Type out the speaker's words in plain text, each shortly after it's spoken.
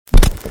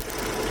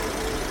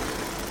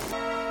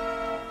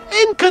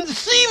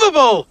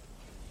Inconceivable!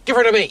 Give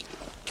her to me.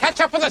 Catch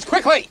up with us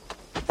quickly.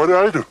 What did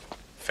I do?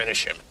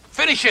 Finish him.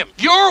 Finish him.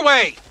 Your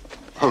way.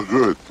 Oh,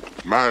 good.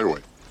 My way.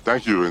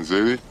 Thank you,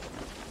 Inzidi.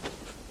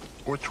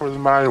 Which was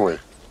my way?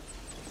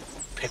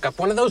 Pick up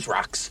one of those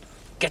rocks.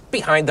 Get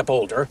behind the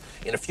boulder.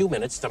 In a few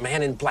minutes, the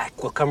man in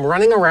black will come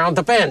running around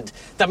the bend.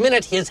 The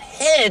minute his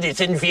head is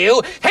in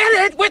view,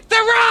 hit it with the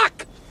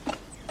rock!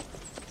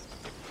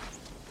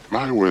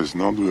 My way is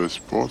not a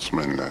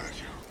sportsman like.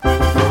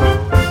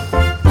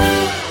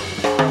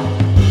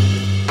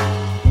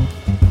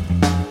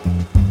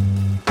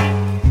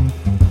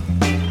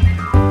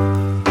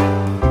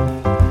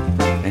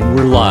 And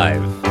we're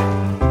live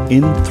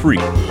in 3,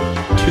 2, 1.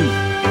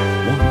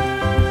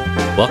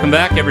 Welcome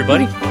back,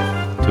 everybody,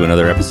 to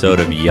another episode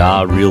of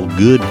Ya Real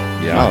Good.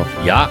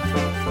 Ya.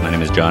 My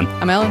name is John.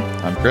 I'm Ellen.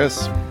 I'm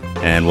Chris.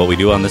 And what we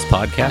do on this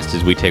podcast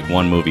is we take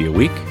one movie a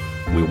week,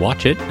 we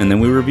watch it, and then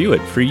we review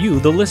it for you,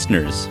 the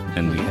listeners.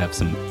 And we have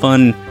some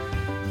fun.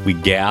 We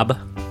gab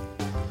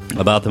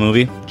about the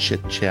movie.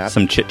 Chit-chat.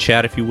 Some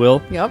chit-chat, if you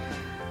will. Yep.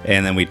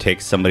 And then we take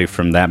somebody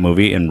from that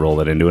movie and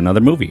roll it into another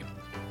movie.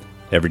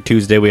 Every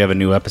Tuesday we have a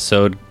new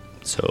episode,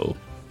 so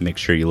make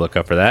sure you look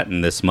up for that.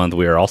 And this month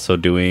we are also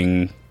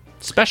doing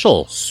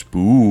special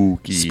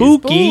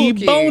spooky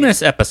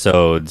bonus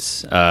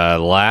episodes.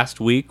 Last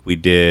week we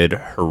did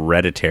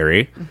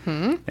Hereditary,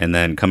 and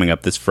then coming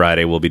up this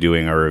Friday we'll be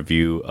doing our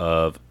review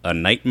of A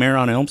Nightmare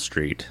on Elm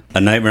Street.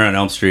 A Nightmare on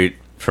Elm Street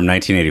from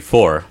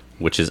 1984,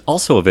 which is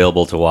also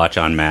available to watch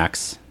on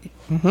Max,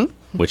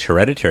 which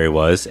Hereditary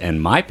was,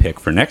 and my pick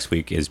for next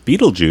week is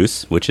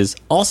Beetlejuice, which is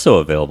also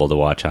available to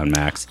watch on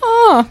Max.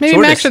 Oh, maybe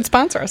So Max should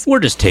sponsor us.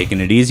 We're just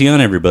taking it easy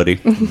on everybody.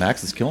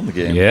 Max is killing the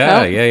game.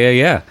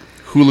 Yeah.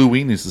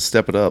 Hulu needs to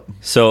step it up.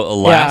 So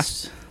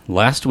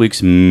last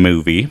week's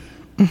movie,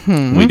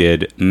 we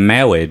did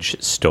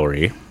Marriage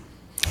Story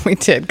We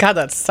did. God,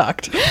 that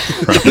sucked.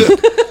 from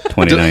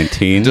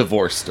 2019.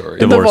 Divorce story.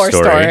 Divorce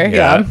story,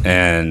 yeah.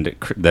 And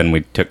then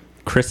we took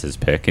Chris's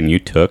pick, and you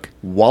took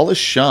Wallace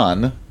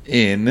Shawn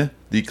in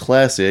the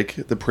classic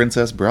The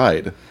Princess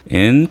Bride.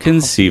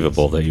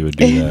 Inconceivable that you would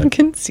do that.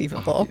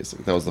 Inconceivable. Yes,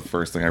 that was the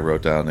first thing I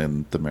wrote down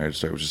in the marriage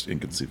story, was just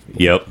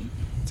inconceivable. Yep.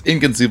 It's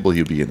inconceivable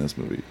he'd be in this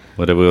movie.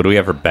 What do we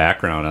have for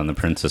background on The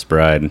Princess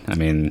Bride? I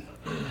mean,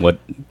 what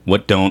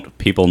don't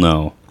people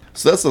know?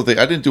 So that's the thing.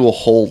 I didn't do a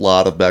whole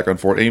lot of background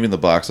for it, even the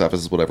box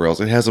office, whatever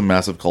else. It has a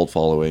massive cult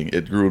following.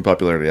 It grew in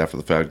popularity after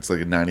the fact. It's like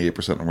a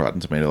 98% on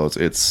Rotten Tomatoes.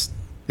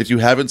 If you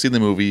haven't seen the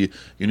movie,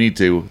 you need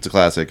to. It's a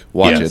classic.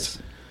 Watch it. It's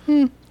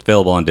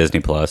available on Disney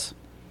Plus.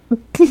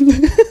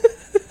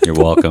 You're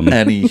welcome.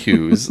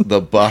 Anywho's,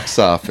 the box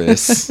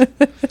office. It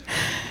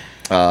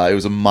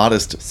was a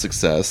modest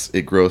success.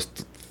 It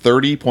grossed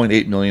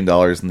 $30.8 million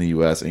in the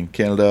U.S. and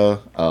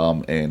Canada,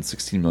 and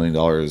 $16 million.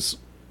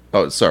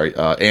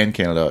 And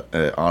Canada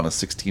on a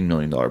 $16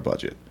 million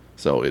budget.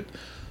 So it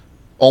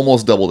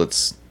almost doubled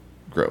its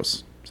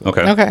gross. So,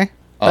 Okay.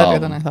 Better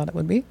than I thought it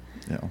would be.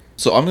 yeah.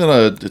 So I'm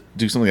gonna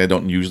do something I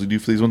don't usually do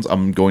for these ones.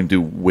 I'm going to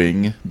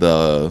wing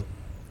the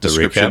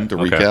description, the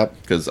recap,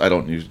 because I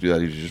don't usually do that.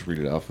 I usually just read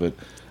it off of it.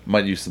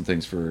 Might use some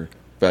things for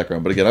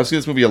background, but again, I've seen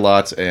this movie a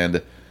lot,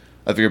 and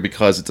I figure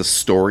because it's a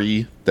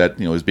story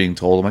that is being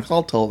told, I'm like,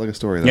 I'll tell it like a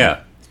story. Then.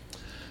 Yeah.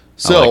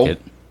 So, I like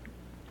it.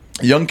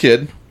 a young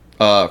kid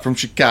from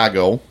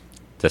Chicago,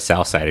 The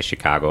south side of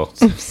Chicago.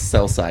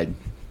 South Side.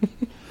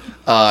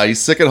 He's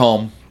sick at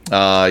home.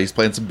 He's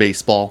playing some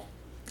baseball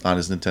on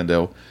his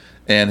Nintendo,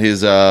 and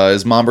his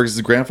mom brings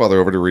his grandfather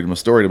over to read him a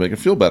story to make him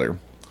feel better.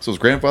 So his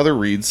grandfather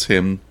reads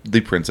him The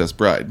Princess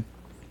Bride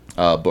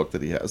book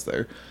that he has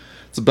there.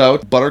 It's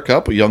about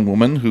Buttercup, a young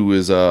woman who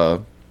is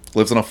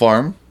lives on a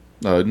farm,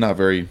 not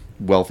very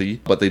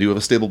wealthy, but they do have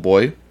a stable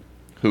boy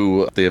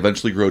who they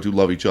eventually grow to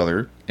love each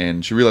other.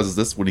 And she realizes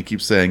this when he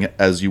keeps saying,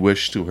 "as you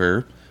wish" to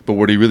her. But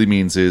what he really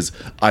means is,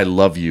 "I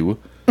love you."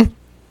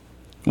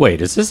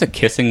 Wait, is this a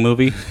kissing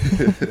movie?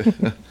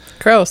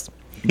 Gross.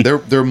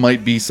 There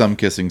might be some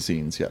kissing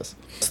scenes, yes.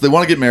 So they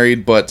want to get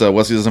married, but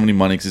Wesley doesn't have any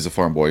money because he's a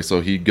farm boy.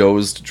 So he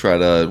goes to try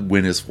to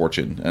win his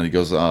fortune. And he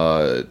goes,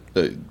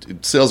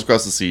 sails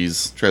across the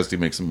seas, tries to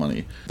make some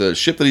money. The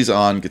ship that he's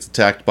on gets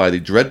attacked by the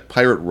Dread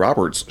Pirate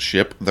Roberts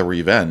ship, the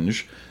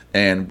Revenge.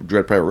 And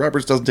Dread Pirate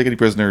Roberts doesn't take any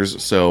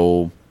prisoners,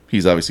 so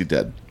he's obviously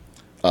dead.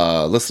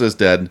 Listed as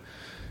dead.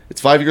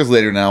 It's 5 years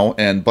later now,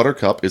 and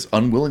Buttercup is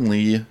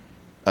unwillingly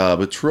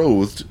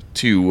betrothed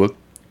to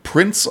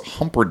Prince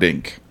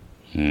Humperdinck.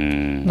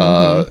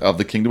 Of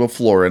the Kingdom of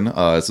Florin,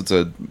 so it's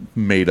a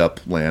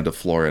made-up land of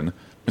Florin,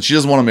 and she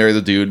doesn't want to marry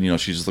the dude.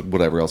 She's just like,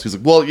 whatever else. He's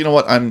like, well, you know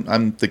what?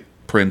 I'm the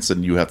prince,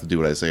 and you have to do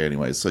what I say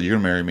anyways. So you're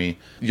gonna marry me.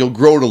 You'll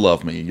grow to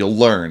love me. You'll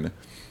learn.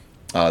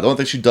 The only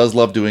thing she does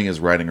love doing is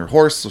riding her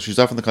horse. So she's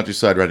off in the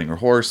countryside riding her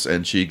horse,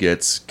 and she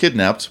gets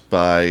kidnapped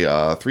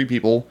by 3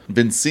 people.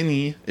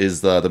 Vincini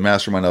is the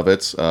mastermind of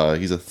it.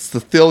 He's a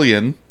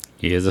Sicilian.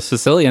 He is a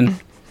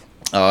Sicilian.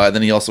 And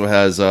then he also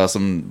has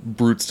some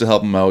brutes to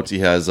help him out. He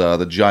has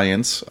the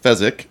giant,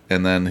 Fezzik,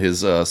 and then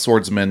his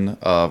swordsman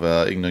of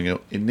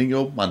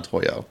Inigo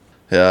Montoya.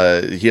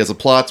 He has a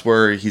plot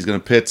where he's going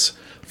to pit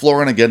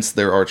Florin against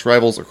their arch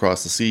rivals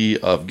across the sea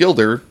of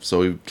Gilder.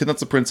 So he kidnaps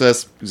the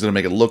princess. He's going to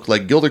make it look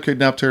like Gilder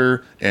kidnapped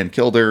her and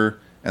killed her,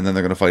 and then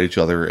they're going to fight each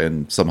other,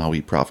 and somehow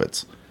he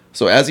profits.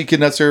 So as he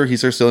kidnaps her, he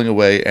starts sailing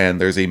away, and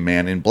there's a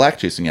man in black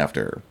chasing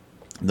after her.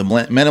 The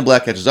man in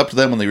black catches up to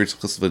them when they reach the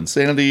cliffs of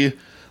insanity.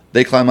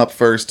 They climb up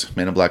first.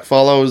 Man in black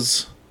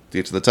follows. They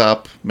get to the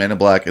top. Man in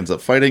black ends up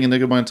fighting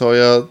Inigo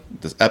Montoya.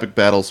 This epic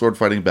battle, sword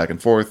fighting back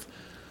and forth.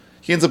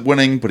 He ends up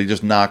winning, but he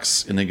just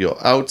knocks Inigo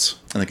out,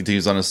 and then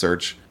continues on his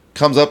search.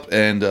 Comes up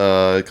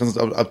to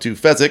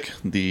Fezzik,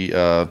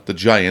 the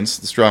giant,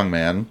 the strong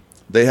man.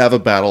 They have a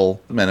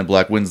battle. The man in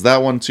black wins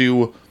that one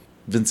too.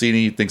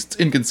 Vincini thinks it's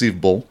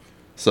inconceivable,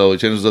 so he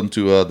changes them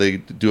to they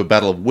do a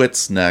battle of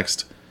wits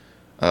next.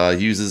 He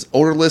uses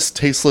odorless,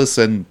 tasteless,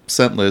 and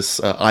scentless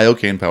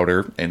iocane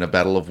powder in a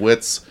battle of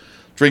wits.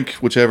 Drink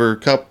whichever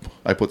cup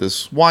I put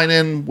this wine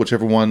in,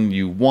 whichever one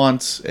you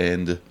want,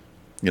 and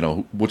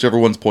whichever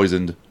one's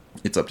poisoned,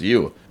 it's up to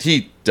you.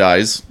 He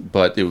dies,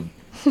 but it would.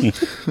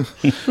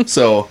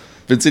 So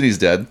Vincini's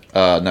dead.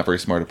 Not very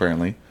smart,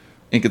 apparently.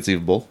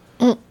 Inconceivable.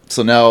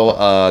 So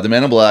now the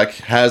man in black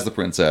has the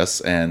princess,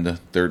 and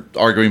they're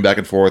arguing back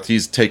and forth.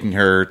 He's taking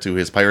her to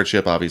his pirate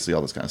ship, obviously,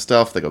 all this kind of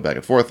stuff. They go back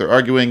and forth. They're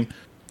arguing.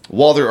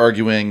 While they're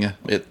arguing,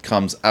 it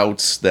comes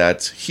out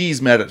that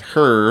he's mad at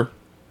her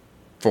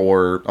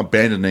for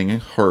abandoning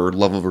her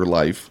love of her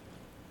life.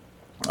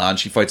 And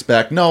she fights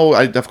back. No,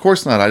 of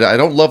course not. I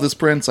don't love this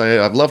prince.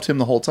 I've loved him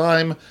the whole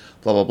time.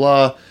 Blah, blah,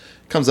 blah.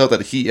 Comes out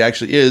that he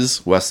actually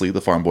is Wesley,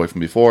 the farm boy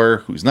from before,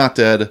 who's not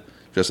dead,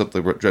 dressed up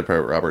like Dread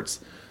Pirate Roberts.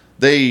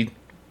 They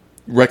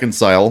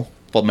reconcile,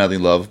 fall madly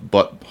in love,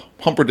 but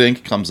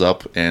Humperdinck comes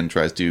up and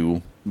tries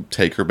to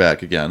take her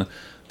back again.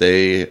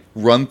 They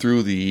run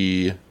through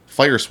the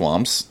fire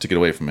swamps to get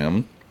away from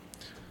him.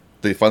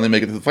 They finally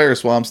make it to the fire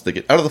swamps. They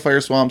get out of the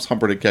fire swamps.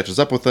 Humperdinck catches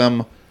up with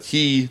them.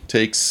 He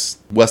takes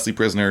Wesley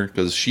prisoner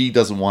because she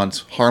doesn't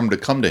want harm to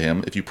come to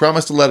him. If you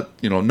promise to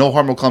let, no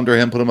harm will come to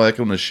him, put him back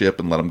on his ship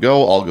and let him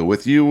go, I'll go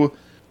with you.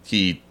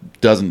 He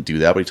doesn't do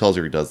that, but he tells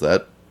her he does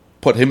that.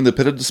 Put him in the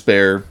pit of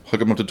despair,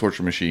 hook him up to the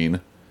torture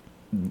machine.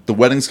 The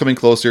wedding's coming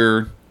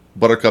closer.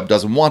 Buttercup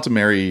doesn't want to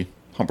marry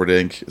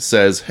Humperdinck,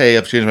 says, hey,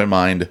 I've changed my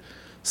mind.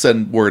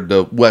 Send word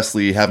to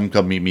Wesley, have him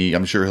come meet me.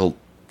 I'm sure he'll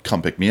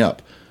come pick me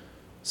up.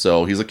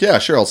 So he's like, yeah,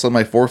 sure, I'll send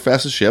my 4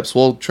 fastest ships.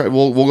 We'll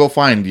go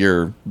find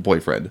your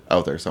boyfriend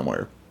out there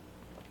somewhere.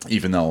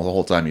 Even though the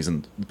whole time he's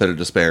in the pit of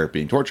despair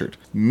being tortured.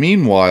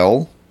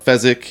 Meanwhile,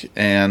 Fezzik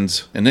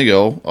and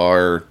Inigo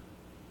are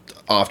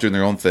off doing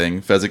their own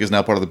thing. Fezzik is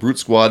now part of the Brute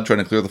Squad, trying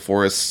to clear the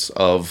forests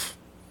of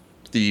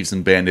thieves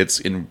and bandits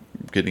in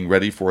getting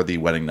ready for the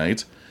wedding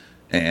night.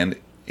 And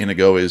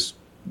Inigo is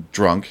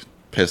drunk,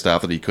 pissed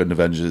off that he couldn't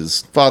avenge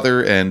his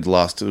father, and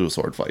lost to a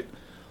sword fight.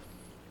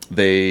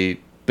 They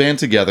band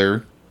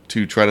together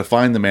to try to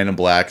find the man in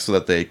black so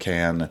that they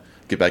can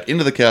get back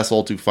into the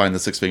castle to find the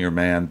Six-Fingered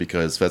Man,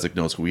 because Fezzik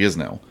knows who he is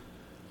now.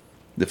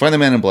 They find the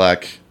man in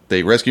black.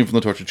 They rescue him from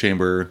the torture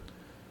chamber.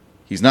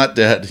 He's not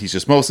dead. He's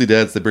just mostly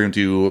dead. So they bring him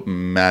to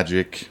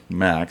Miracle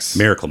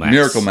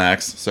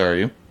Max,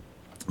 sorry.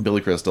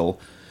 Billy Crystal.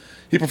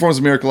 He performs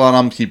a miracle on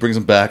him. He brings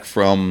him back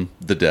from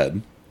the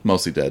dead.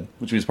 Mostly dead,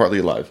 which means partly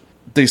alive.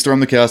 They storm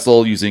the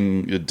castle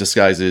using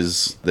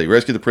disguises. They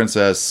rescue the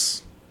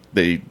princess.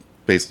 They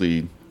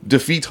basically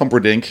defeat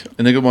Humperdinck.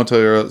 Inigo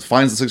Montoya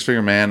finds the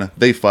Six-Fingered Man.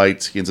 They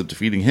fight. He ends up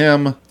defeating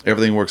him.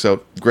 Everything works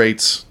out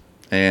great.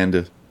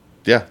 And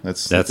yeah,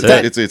 that's it.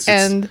 It's the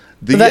end.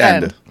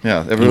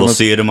 Yeah, we'll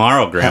see you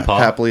tomorrow, Grandpa.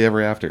 Happily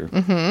ever after.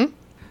 Mm-hmm.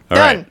 All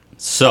right.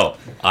 So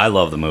I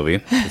love the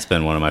movie. It's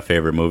been one of my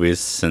favorite movies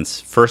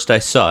since first I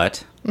saw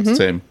it. Mm-hmm.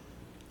 Same.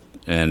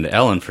 And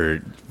Ellen,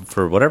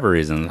 for whatever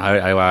reason, we're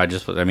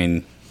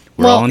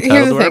all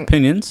entitled to our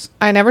opinions.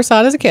 I never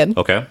saw it as a kid.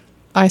 Okay.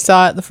 I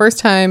saw it the first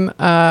time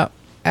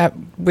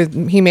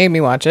he made me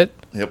watch it.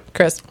 Yep.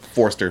 Chris.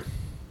 Forster.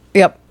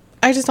 Yep.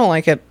 I just don't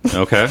like it.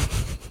 Okay.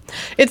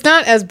 It's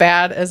not as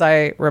bad as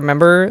I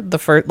remember the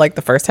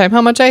first time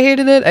how much I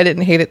hated it. I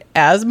didn't hate it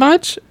as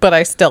much, but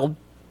I still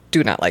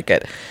do not like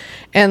it.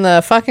 And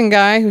the fucking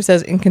guy who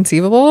says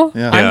inconceivable,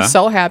 I'm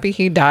so happy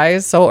he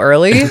dies so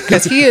early,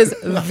 because he is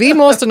the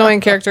most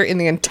annoying character in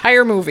the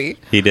entire movie.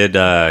 He did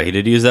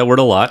use that word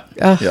a lot.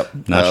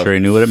 Yep. Not sure he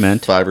knew what it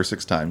meant. 5 or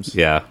 6 times.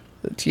 Yeah.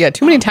 Yeah,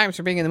 too many times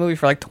for being in the movie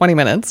for like 20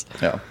 minutes.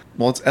 Yeah.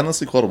 Well, it's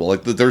endlessly quotable.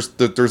 Like there's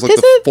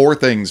the 4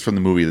 things from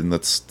the movie, and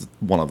that's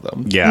one of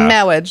them. Yeah.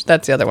 Knowledge,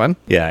 that's the other one.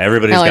 Yeah,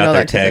 everybody's got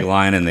their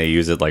tagline, and they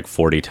use it like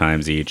 40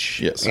 times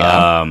each. Yes.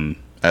 Yeah.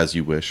 As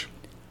you wish.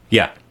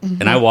 Yeah.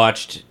 Mm-hmm. And I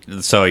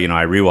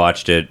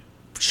rewatched it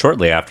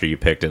shortly after you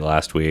picked it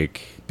last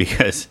week,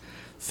 because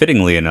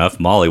fittingly enough,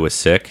 Molly was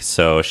sick,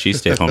 so she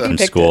stayed home from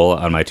school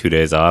on my 2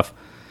 days off.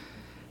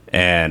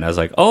 And I was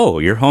like, oh,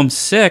 you're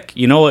homesick.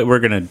 You know what we're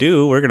going to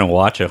do? We're going to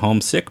watch a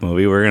homesick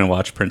movie. We're going to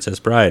watch Princess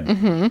Bride.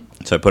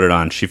 Mm-hmm. So I put it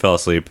on. She fell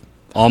asleep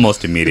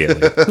almost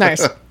immediately.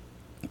 Nice.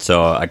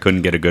 So I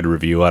couldn't get a good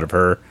review out of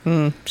her.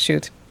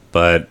 Shoot.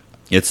 But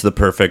it's the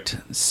perfect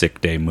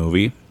sick day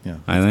movie. Yeah.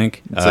 I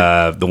think.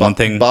 It's The one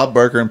thing... Bob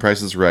Barker and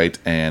Price is Right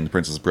and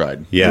Princess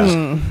Bride. Yeah,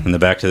 and the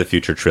Back to the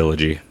Future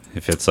trilogy.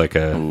 If it's like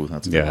a... Ooh,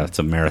 that's a good one. it's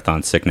a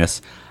marathon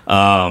sickness.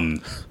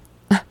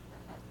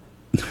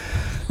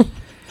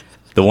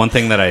 The one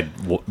thing that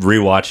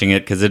rewatching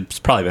it, because it's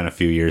probably been a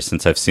few years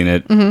since I've seen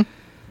it,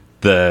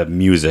 the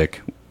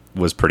music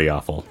was pretty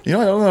awful. You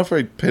know, I don't know if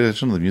I paid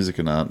attention to the music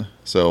or not.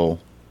 So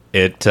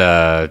It,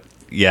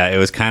 it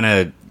was kind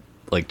of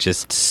like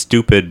just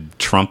stupid,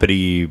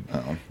 trumpety.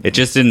 It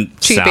just didn't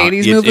Cheap sound...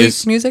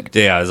 80s music?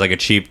 Yeah, it was like a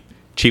cheap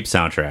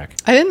soundtrack.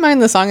 I didn't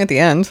mind the song at the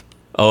end.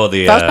 Oh,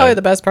 the... That was probably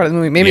the best part of the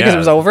movie. Maybe because it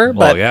was over,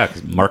 Well, but yeah,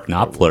 because Mark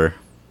Knopfler.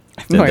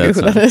 I have no idea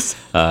who that is.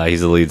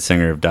 He's the lead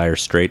singer of Dire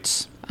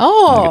Straits.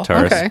 Oh, the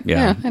guitarist. okay. Yeah.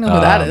 Yeah, I know who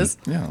that is.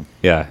 yeah.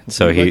 Yeah,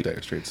 so I he... like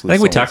Dire Straits. I think we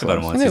Solid talked about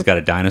him songs. once. He's got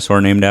a dinosaur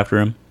named after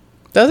him.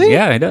 Does he?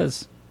 Yeah, he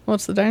does.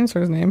 What's the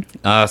dinosaur's name?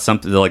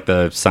 Something like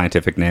the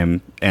scientific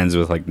name ends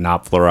with like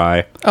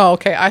Knopfleri. Oh,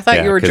 okay. I thought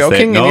Yeah, you were 'cause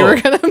joking and you no.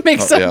 were going to make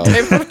some yeah.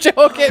 type of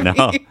joke at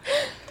No. me.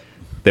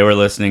 They were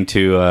listening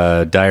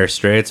to Dire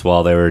Straits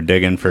while they were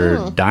digging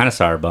for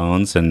dinosaur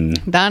bones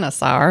and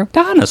Dinosaur.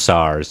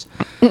 dinosaurs.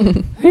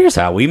 Here's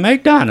how we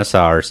make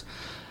dinosaurs.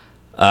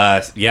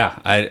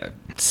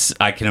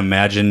 I can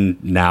imagine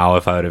now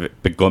if I would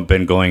have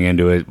been going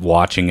into it,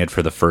 watching it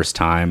for the first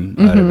time,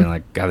 I'd have been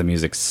like, God, the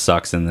music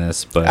sucks in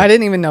this. But I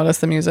didn't even notice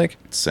the music.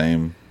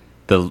 Same.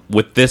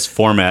 with this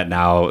format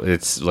now,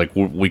 it's like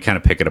we kind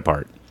of pick it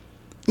apart.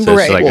 So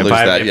Right. it's like Well, if there's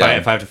I that, yeah.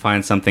 if I have to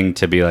find something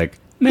to be like,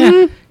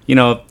 meh,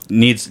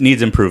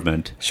 needs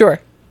improvement. Sure.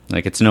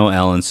 Like it's no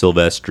Alan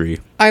Silvestri.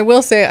 I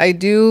will say I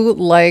do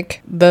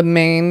like the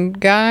main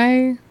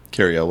guy.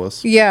 Carrie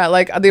Ellis. Yeah,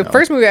 like the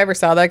first movie I ever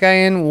saw that guy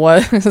in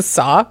was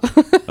Saw.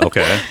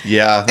 Okay.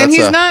 Yeah. That's And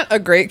he's not a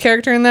great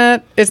character in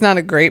that. It's not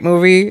a great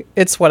movie.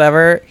 It's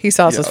whatever. He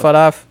saws his Yeah. foot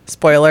off.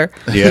 Spoiler.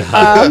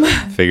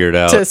 Yeah. Figured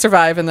out. To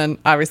survive, and then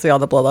obviously all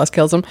the blood loss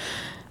kills him.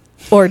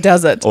 Or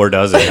does it? Or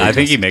does it? I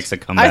think he makes a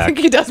comeback. I think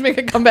he does make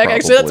a comeback.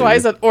 Actually, that's why I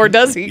said, or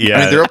does he? Yeah.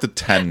 I mean, they're up to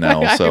 10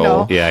 now, I so.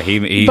 know. Yeah,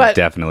 he But-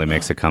 definitely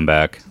makes a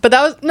comeback. But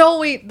that was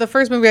the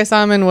first movie I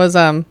saw him in was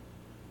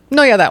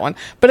that one.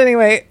 But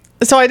anyway,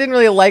 so I didn't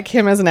really like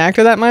him as an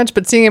actor that much,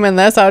 but seeing him in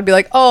this, I would be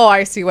like, oh,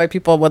 I see why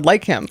people would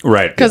like him.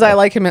 Right. Because I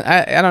like him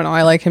I don't know,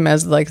 I like him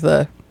as like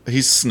the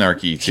He's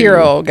snarky, too.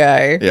 hero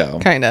guy. Yeah.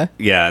 Kind of.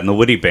 Yeah, and the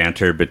witty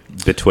banter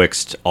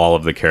betwixt all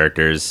of the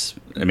characters.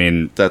 I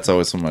mean, That's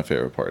always some of my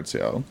favorite parts,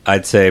 yeah.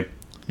 I'd say,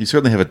 You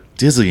certainly have a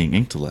dizzying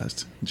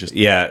intellect. Just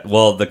yeah,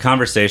 well, the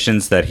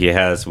conversations that he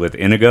has with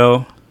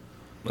Inigo,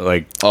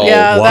 like,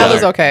 Yeah, while that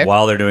was they're- okay.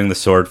 While they're doing the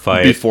sword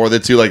fight. before the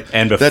two, like,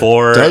 And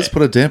before- that does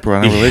put a damper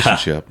on our Yeah.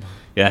 relationship.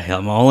 Yeah,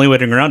 I'm only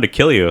waiting around to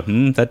kill you.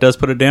 That does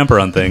put a damper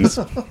on things.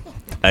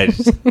 I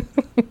just,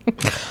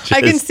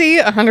 I can see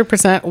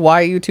 100%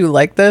 why you two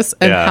like this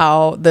and Yeah.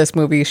 how this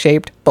movie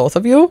shaped both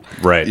of you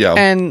right. Yeah.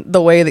 and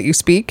the way that you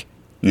speak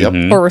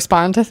Yep. or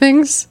respond to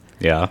things.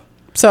 Yeah.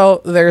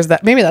 So there's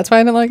that. Maybe that's why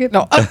I didn't like it.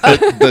 No,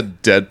 The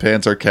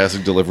deadpan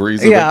sarcastic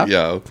deliveries. Of Yeah. It.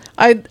 Yeah.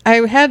 I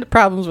had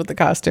problems with the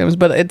costumes,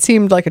 but it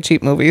seemed like a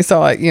cheap movie.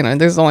 So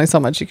there's only so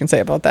much you can say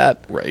about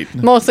that. Right.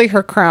 Mostly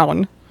her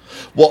crown.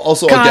 Well,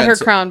 also, God, again, her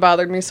so, crown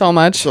bothered me so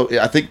much. so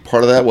I think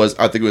part of that was,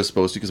 I think it was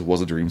supposed to because it was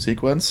a dream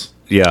sequence.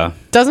 Yeah.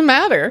 Doesn't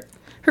matter.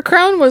 Her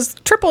crown was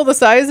triple the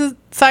size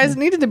it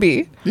needed to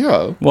be.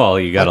 Yeah. Well,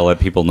 you got to let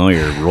people know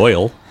you're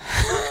royal.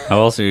 How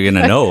else are you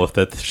going to know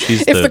if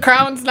she's If the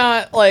crown's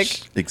not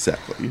like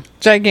Exactly.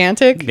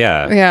 gigantic,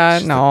 Yeah.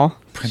 yeah, no.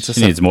 Princess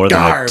She needs more than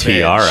a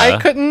tiara. I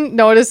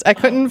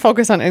couldn't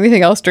focus on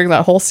anything else during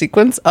that whole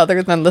sequence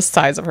other than the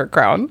size of her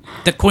crown.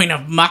 The Queen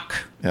of Muck.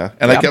 Yeah,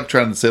 and I kept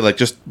trying to say, like,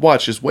 just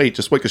watch, just wait,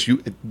 because you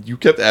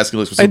kept asking,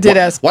 like, I did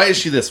ask. why is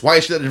she this? Why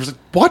is she that? And I was like,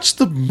 watch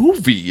the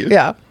movie.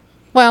 Yeah.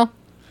 Well,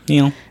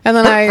 You know. and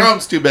then Her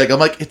crown's too big. I'm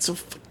like, it's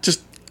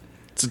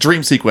a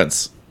dream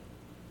sequence.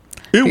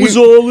 It was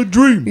You- all a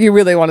dream. you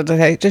really wanted to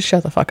say, just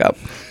shut the fuck up.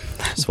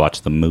 Just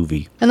watch the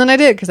movie. And then I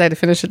did because I had to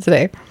finish it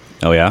today.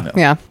 Oh, yeah?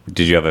 Yeah.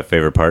 Did you have a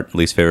favorite part,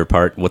 least favorite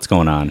part? What's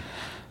going on?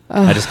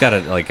 I just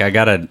gotta, I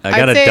gotta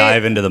say-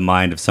 dive into the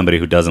mind of somebody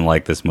who doesn't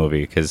like this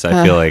movie because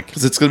I feel like,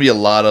 Because it's going to be a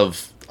lot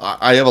of.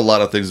 I have a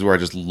lot of things where I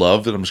just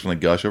love, and I'm just going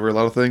to gush over a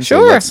lot of things.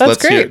 Sure, let's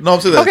that's hear. great. No, I'm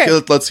saying that. Okay.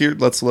 Let's hear.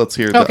 Let's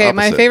hear. Okay, the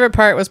my opposite. favorite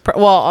part was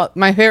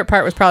my favorite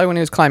part was probably when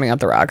he was climbing up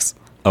the rocks.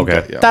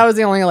 okay. Yeah. That was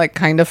the only like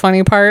kind of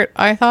funny part,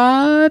 I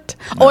thought.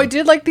 Oh, I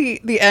did like the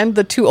end,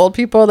 the two old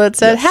people that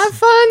said, Yes. "Have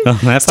fun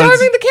Have fun.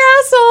 storming the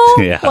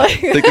castle." Yeah. Like,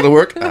 Think it'll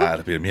work?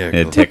 It'd be a miracle.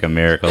 It'd take a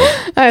miracle.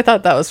 I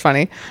thought that was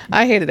funny.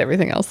 I hated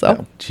everything else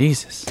though.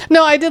 Jesus.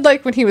 No, I did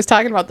like when he was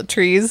talking about the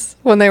trees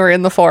when they were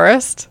in the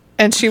forest.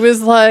 And she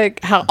was like,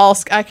 I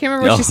can't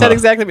remember what she said Uh-huh.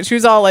 exactly, but she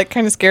was all like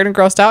kind of scared and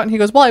grossed out. And he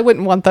goes, well, I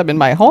wouldn't want them in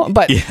my home.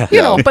 But,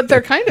 but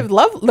they're kind of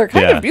they're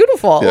kind Yeah. of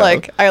beautiful. Yeah.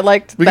 Like, I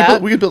liked we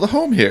that. could build a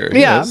home here.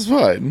 Yeah. This is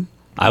fine.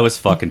 I was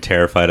fucking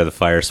terrified of the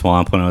fire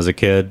swamp when I was a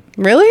kid.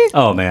 Really?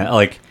 Oh, man.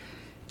 Like,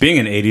 Being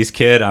an 80s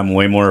kid, I'm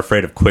way more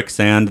afraid of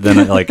quicksand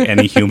than like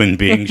any human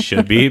being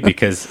should be,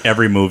 because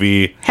every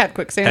movie Had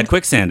quicksand. had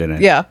quicksand in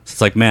it. Yeah. So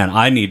it's like, man,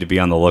 I need to be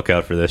on the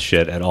lookout for this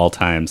shit at all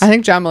times. I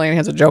think John Mulaney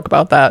has a joke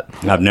about that.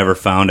 I've never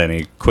found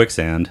any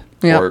quicksand.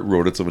 Yeah. Or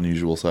rodents of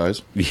unusual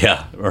size.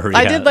 Yeah. Or,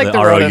 I yeah, did like the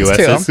rodents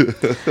ROUSs.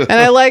 too. And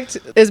I liked,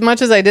 as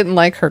much as I didn't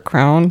like her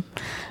crown,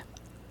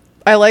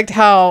 I liked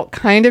how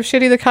kind of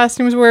shitty the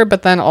costumes were,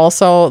 but then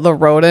also the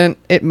rodent,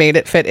 it made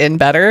it fit in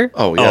better.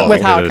 Oh, yeah.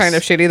 With how it was- kind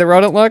of shitty the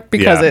rodent looked,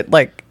 because Yeah. it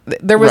like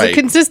there was a Right.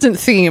 consistent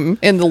theme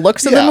in the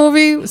looks of the Yeah.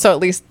 movie, so at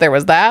least there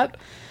was that.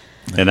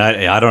 And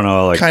I don't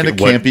know, like, Kind of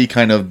what, campy,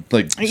 kind of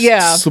like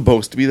Yeah.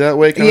 supposed to be that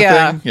way kind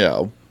Yeah. of thing.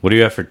 Yeah. what do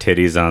you have for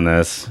titties on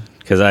this?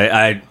 Because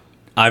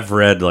I've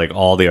read like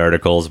all the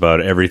articles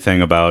about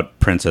everything about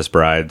Princess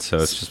Bride, so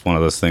it's just one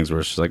of those things where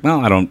it's just like, no,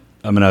 I don't.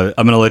 I'm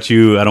gonna let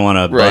you. I don't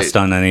want to Right. bust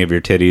on any of your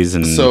titties.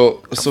 And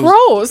So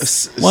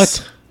Gross.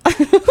 what?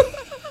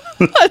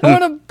 I don't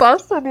want to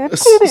bust on your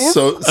titties.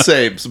 So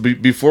same. So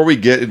before we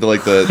get into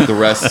like the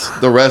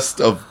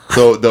rest of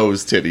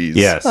those titties,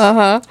 Yes.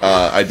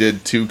 I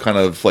did two kind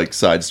of like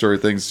side story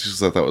things just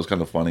 'cause I thought was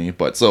kind of funny.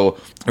 But so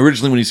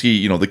originally when you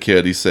see the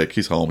kid, he's sick,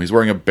 he's home, he's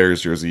wearing a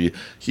Bears jersey,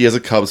 he has a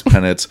Cubs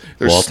pennant.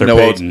 There's Walter snow.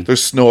 Payton.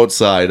 There's snow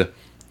outside.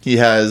 He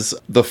has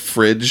the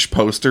fridge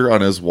poster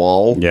on his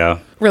wall. Yeah.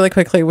 Really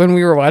quickly, when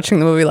we were watching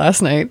the movie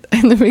last night,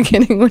 in the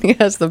beginning when he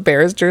has the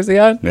Bears jersey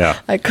on, Yeah.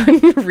 I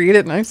couldn't read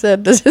it, and I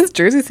said, "Does his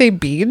jersey say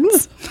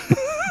beans?"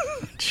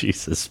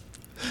 Jesus.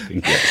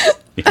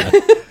 Yeah.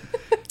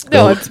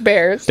 No, it's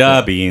Bears.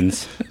 Duh,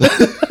 beans.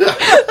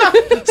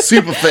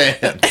 Super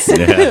fans.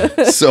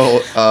 Yeah. So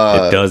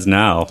It does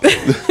now.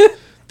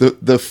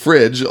 the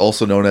fridge,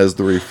 also known as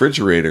the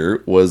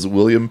refrigerator, was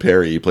William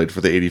Perry. He played for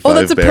the '85 Oh,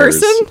 that's a Bears.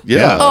 person?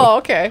 Yeah. Oh,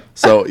 okay.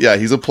 So yeah,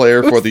 he's a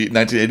player for the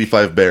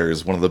 1985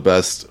 Bears, one of the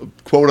best,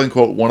 quote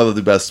unquote, one of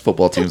the best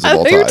football teams of I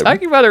all thought you were time.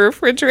 talking about a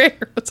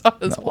refrigerator that's on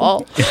his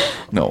wall.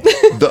 No,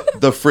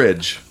 the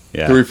fridge,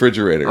 Yeah. the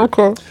refrigerator.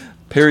 Okay.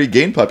 Perry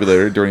gained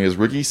popularity during his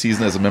rookie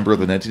season as a member of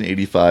the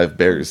 1985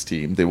 Bears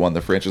team. They won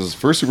the franchise's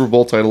first Super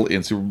Bowl title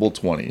in Super Bowl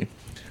 20.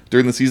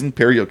 During the season,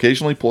 Perry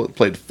occasionally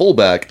played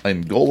fullback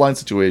in goal line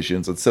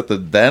situations and set the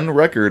then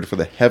record for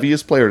the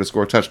heaviest player to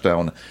score a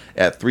touchdown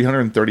at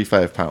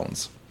 335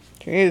 pounds.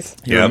 Jeez.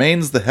 He Yep.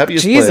 remains the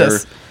heaviest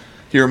Jesus. player.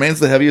 He remains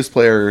the heaviest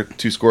player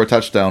to score a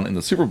touchdown in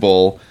the Super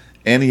Bowl,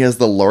 and he has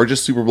the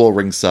largest Super Bowl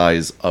ring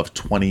size of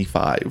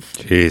 25.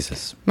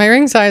 Jesus. My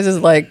ring size is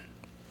like,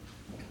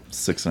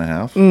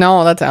 6.5.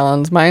 no, that's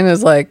Ellen's. Mine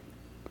is like,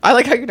 I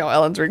like how you know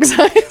Ellen's ring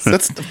size.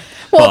 That's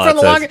Well, for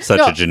the that's longest, such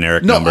no, a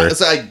generic no. number.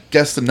 I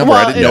guess the number.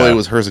 Well, I didn't know yeah. it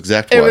was hers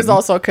exact it one. was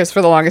also because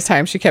for the longest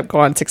time she kept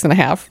going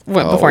 6.5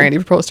 before Oh. Andy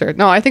proposed to her.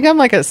 No, I think I'm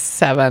like a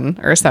 7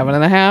 or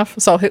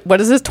 7.5. So what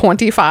is this?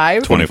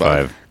 25?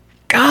 25.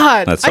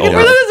 God, That's I can over.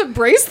 wear that as a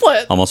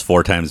bracelet. Almost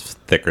 4 times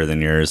thicker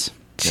than yours.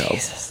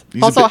 Jesus.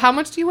 He's a Also, bit- how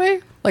much do you weigh?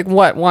 Like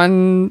what?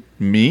 One?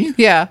 Me?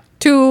 Yeah,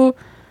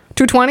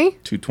 220.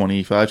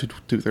 225 to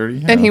 230.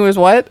 Yeah. And he was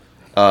what?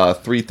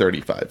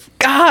 335.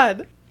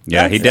 God.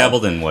 Yeah, he That's-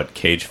 dabbled in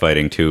cage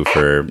fighting too.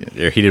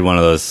 He did one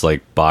of those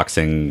like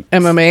boxing,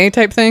 MMA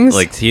type things.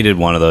 like he did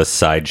one of those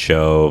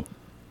sideshow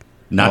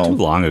not Oh. too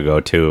long ago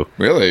too.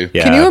 Really?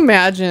 Yeah, Can you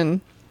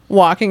imagine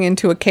walking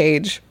into a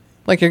cage,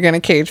 like you're going to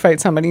cage fight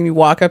somebody, and you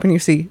walk up and you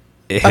see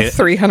a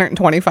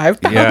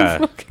 325 pound?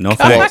 Yeah, no Well,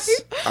 thanks.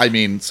 I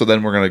mean, so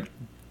then we're gonna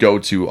go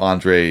to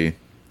Andre.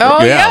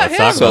 Oh yeah, let's him.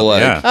 talk So, about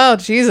like- yeah. Oh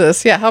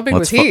Jesus, yeah. How big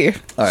Let's was he?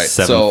 All right,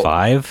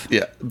 7'5".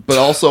 Yeah, but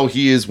also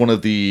he is one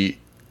of the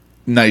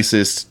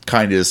nicest,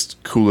 kindest,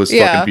 coolest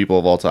Yeah. fucking people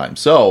of all time.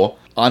 So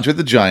Andre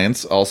the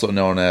Giant, also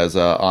known as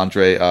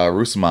Andre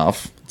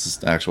Roussimoff, it's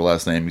his actual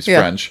last name. He's Yeah.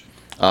 French.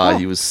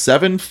 He was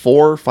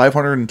 7'4",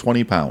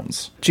 520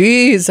 pounds.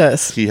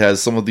 Jesus. He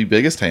has some of the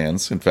biggest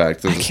hands. In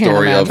fact, there's I a can't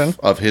story imagine.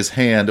 of his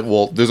hand.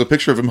 Well, there's a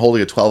picture of him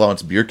holding a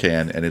 12-ounce beer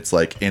can, and it's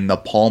like in the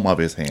palm of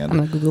his hand. I'm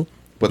gonna Google.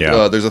 But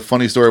Yeah. there's a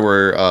funny story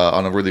where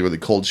on a really, really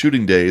cold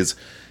shooting days,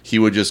 he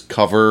would just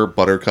cover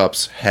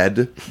Buttercup's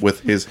head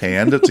with his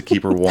hand to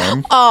keep her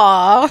warm.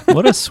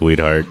 What a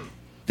sweetheart.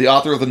 The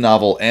author of the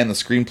novel and the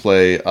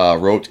screenplay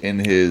wrote in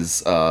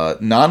his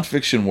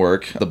nonfiction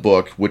work, the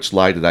book, Which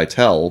Lie Did I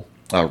Tell?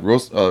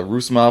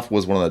 Roussimoff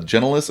was one of the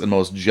gentlest and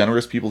most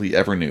generous people he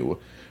ever knew.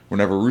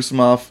 Whenever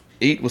Roussimoff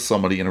ate with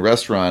somebody in a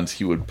restaurant,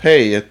 he would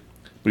pay,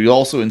 but he'd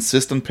also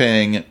insist on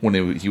paying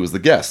when he was the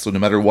guest. So no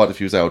matter what, if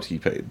he was out, he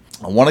paid.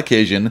 On one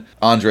occasion,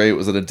 Andre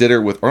was at a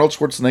dinner with Arnold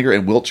Schwarzenegger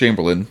and Wilt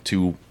Chamberlain,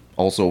 two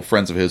also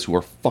friends of his who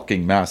are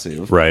fucking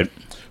massive. Right.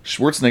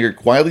 Schwarzenegger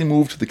quietly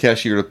moved to the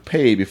cashier to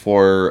pay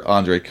before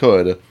Andre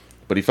could,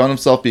 but he found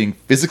himself being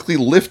physically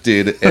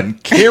lifted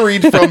and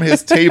carried from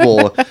his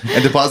table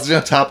and deposited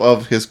on top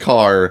of his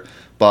car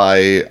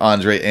by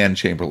Andre and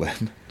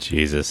Chamberlain.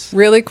 Jesus.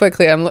 Really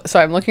quickly, I'm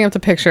looking up the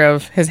picture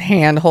of his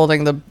hand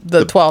holding the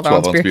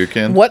 12-ounce 12-ounce beer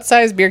can. What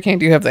size beer can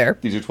do you have there?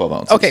 These are 12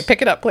 ounces. Okay,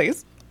 pick it up,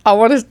 please. I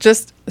want to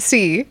just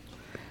see.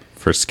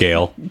 For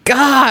scale.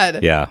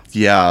 God. Yeah.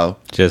 Yeah.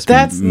 Just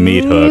That's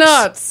meat hooks.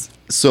 nuts.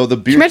 So the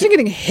Can beer. you imagine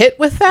getting hit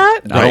with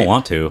that? I don't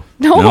want to.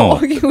 No,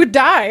 you would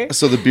die.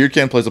 So the beer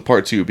can plays a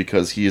part too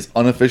because he is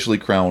unofficially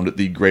crowned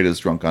the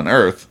greatest drunk on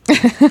earth.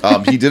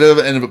 He did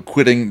end up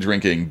quitting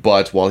drinking,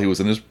 but while he was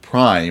in his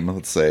prime,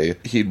 let's say,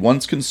 he'd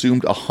once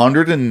consumed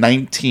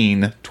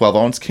 119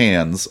 12-ounce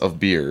cans of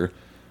beer,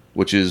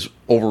 which is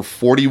over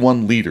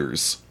 41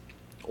 liters,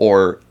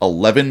 or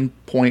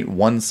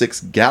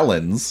 11.16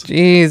 gallons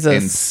Jesus.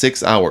 in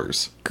 6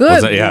 hours.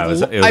 Good. It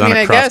was I on mean, a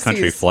I guess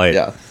cross-country he's- flight.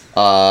 Yeah.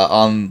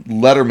 On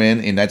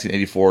Letterman in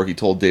 1984, he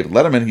told David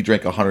Letterman he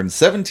drank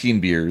 117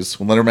 beers.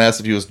 When Letterman asked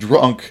if he was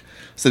drunk,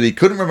 said he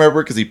couldn't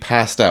remember because he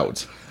passed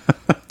out.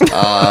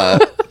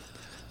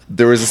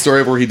 There was a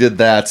story where he did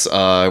that,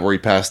 where he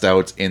passed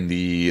out in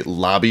the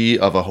lobby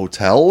of a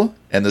hotel,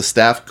 and the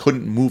staff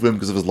couldn't move him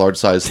because of his large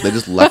size, so they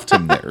just left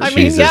him there. I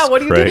mean, Jesus yeah, what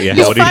do you do? Christ. Yeah,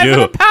 He's what do you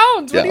do? 500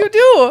 pounds. What Yeah. do you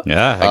do?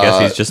 Yeah, I guess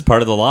he's just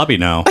part of the lobby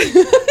now.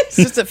 It's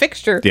just a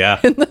fixture.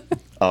 Yeah.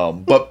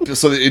 But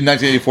so in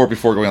 1984,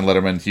 before going on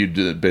Letterman,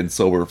 he'd been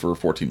sober for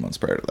 14 months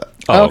prior to that.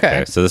 Oh, Okay.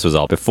 okay. So this was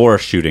all before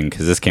shooting,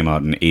 because this came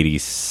out in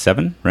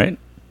 87, right?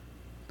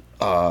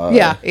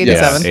 Yeah,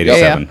 87. Yeah,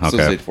 87. Yeah. So it was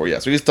Okay. 84, yeah.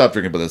 So he stopped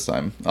drinking by this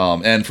time.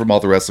 And from all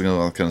the wrestling and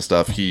all that kind of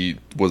stuff, he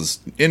was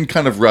in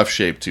kind of rough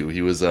shape too.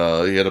 He was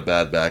he had a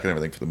bad back and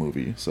everything for the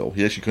movie, so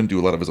he actually couldn't do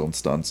a lot of his own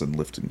stunts and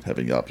lifting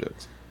heavy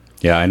objects.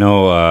 Yeah, I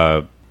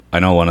know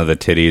one of the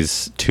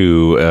titties,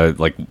 too,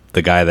 like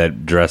the guy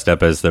that dressed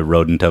up as the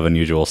rodent of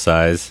unusual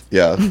size.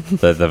 Yeah,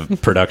 The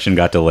production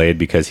got delayed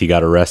because he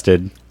got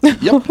arrested.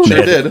 yep,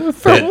 sure did.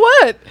 For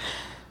what?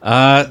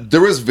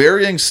 There was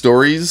varying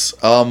stories.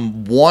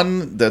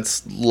 One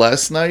that's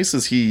less nice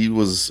is he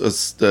was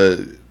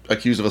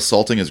accused of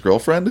assaulting his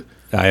girlfriend.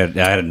 I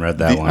hadn't read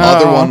that The one.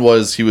 other one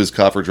was he was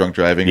caught for drunk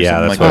driving. Or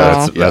Yeah, something that's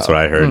like what that. that's what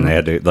I heard. And they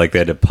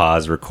had to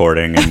pause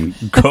recording and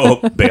go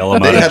bail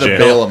him They out had of to jail.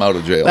 bail him out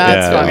of jail. That's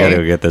Yeah, we funny. gotta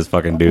go get this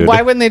fucking dude.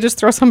 Why wouldn't they just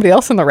throw somebody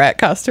else in the rat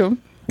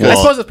costume? I Well,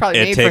 suppose it's probably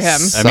it made takes-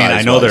 for him. I mean,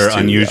 I know they're Size-wise, too,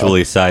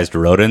 unusually sized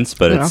rodents,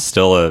 but Yeah. it's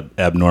still a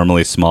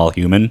abnormally small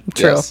human.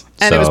 True. Yes.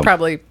 And it was So-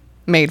 probably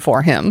made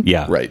for him.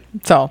 Yeah. Right.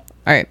 So, all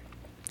right.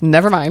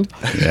 Never mind.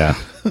 Yeah.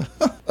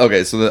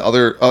 Okay, so the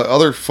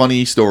other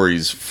funny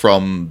stories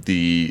from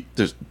the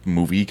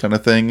movie kind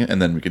of thing,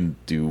 and then we can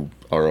do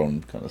our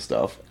own kind of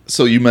stuff.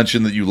 So you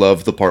mentioned that you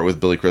love the part with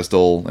Billy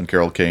Crystal and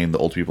Carol Kane, the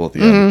old people at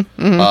the end.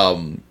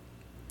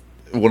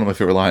 One of my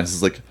favorite lines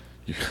is like,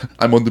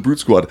 "I'm on the Brute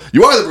Squad.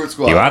 You are the Brute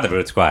Squad." You are the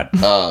Brute Squad.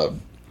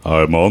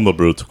 I'm on the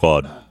Brute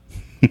Squad.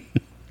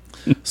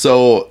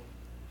 So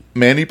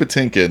Mandy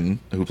Patinkin,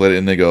 who played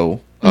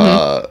Inigo,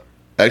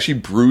 actually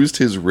bruised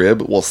his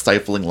rib while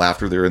stifling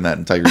laughter there in that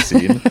entire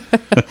scene.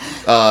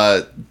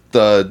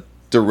 The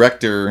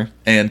director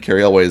and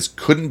Cary Elwes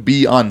couldn't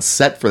be on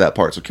set for that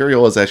part. So Cary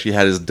Elwes actually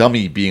had his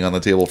dummy being on the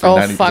table for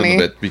 90% funny.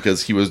 of it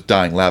because he was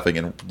dying laughing,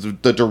 and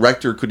the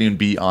director couldn't even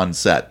be on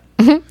set.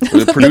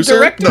 The producer?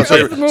 director No, of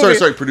sorry, the movie.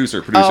 sorry,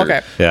 producer. Oh,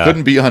 okay. Yeah.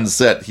 Couldn't be on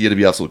set. He had to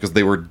be absolute because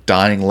they were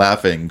dying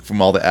laughing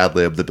from all the ad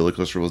lib that Billy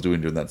Crystal was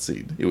doing during that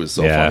scene. It was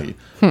so Yeah.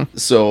 funny.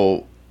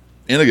 So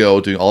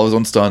Inigo doing all his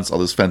own stunts, all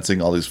this fencing,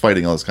 all this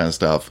fighting, all this kind of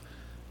stuff.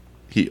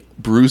 He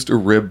bruised a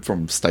rib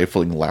from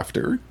stifling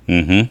laughter.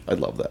 Mm-hmm. I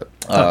love that.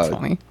 That's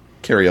funny.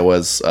 Cary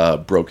Elwes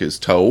broke his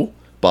toe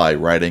by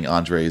riding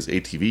Andre's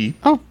ATV.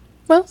 Oh,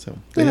 well, So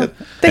they had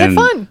they had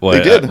fun.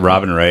 They did.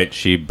 Robin Wright,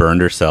 she burned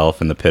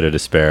herself in the pit of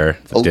despair,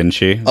 didn't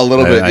she? a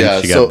little bit,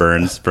 yeah. She So- got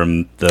burns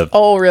from the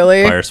Oh,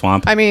 really? fire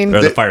swamp. I mean,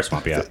 or the fire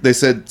swamp, yeah. They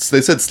said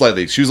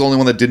slightly. She was the only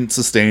one that didn't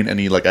sustain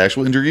any like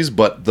actual injuries.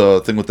 But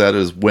the thing with that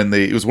is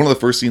it was one of the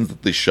first scenes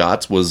that they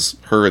shot was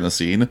her in the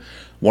scene.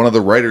 One of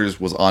the writers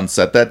was on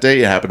set that day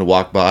and happened to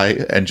walk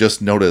by and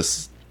just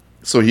notice.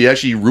 So he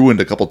actually ruined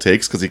a couple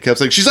takes because he kept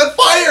saying she's on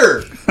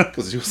fire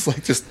because he was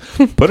like just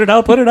Put it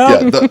out.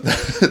 yeah.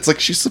 It's like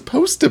she's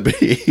supposed to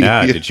be.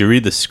 Yeah, did you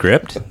read the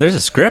script? There's a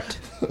script.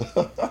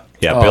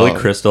 Yeah, Billy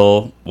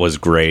Crystal was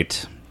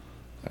great.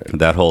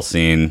 That whole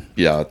scene.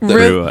 Yeah.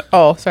 Re-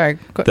 Oh, sorry.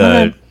 Go The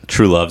ahead.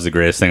 true love's the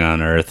greatest thing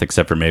on earth,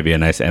 except for maybe a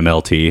nice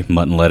MLT,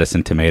 mutton, lettuce,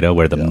 and tomato,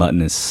 where the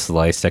mutton is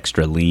sliced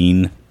extra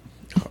lean.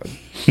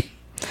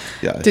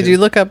 Yeah. Did you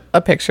look up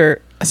a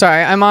picture?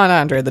 Sorry, I'm on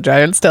Andre the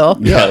Giant still.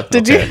 Yeah.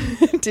 Did you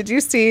did you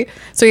see?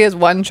 So he has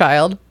one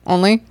child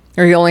only,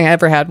 or he only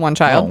ever had one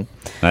child? No.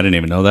 I didn't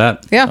even know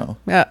that. Yeah,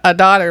 yeah, a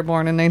daughter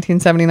born in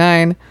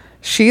 1979.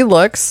 She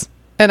looks,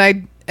 and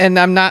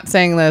I'm not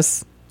saying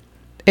this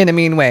in a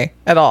mean way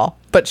at all,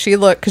 but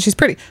because she's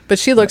pretty, but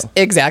she looks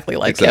exactly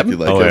like exactly him.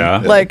 like Oh, him. yeah?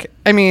 Like,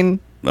 I mean,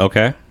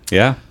 Okay.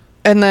 Yeah.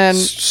 and then,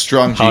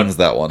 Strong genes,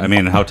 that one. I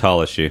mean, how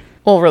tall is she?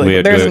 well, really,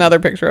 Do there's we- another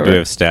picture of Do we her.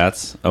 have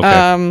stats?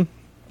 Okay.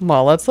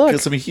 Well, let's look.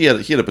 Because I mean, he had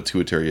a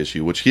pituitary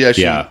issue, which he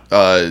actually, Yeah.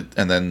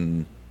 and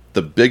then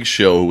the Big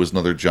Show, who was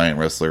another giant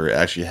wrestler,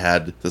 actually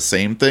had the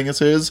same thing as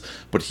his,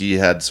 but he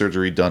had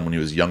surgery done when he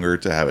was younger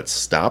to have it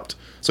stopped.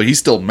 So he's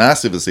still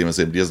massive, the same as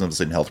him. But he doesn't have the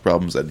same health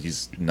problems, and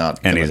he's not.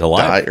 And gonna he's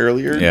alive. Die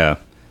earlier. Yeah.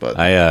 But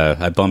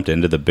I bumped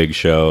into the Big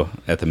Show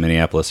at the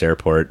Minneapolis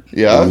airport.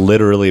 Yeah?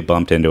 Literally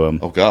bumped into him.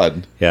 oh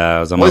god, Yeah, I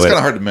was on well, my it's way. kind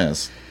of hard to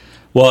miss.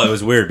 Well, it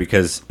was weird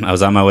because I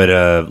was on my way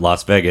to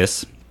Las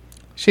Vegas.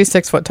 She's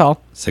 6 foot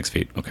tall. 6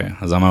 feet. Okay. I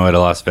was on my way to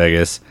Las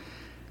Vegas,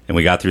 and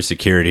we got through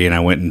security, and I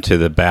went into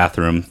the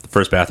bathroom, the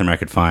first bathroom I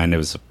could find. It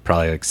was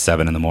probably like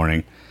 7 in the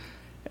morning.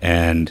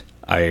 And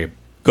I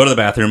go to the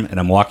bathroom, and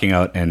I'm walking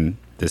out, and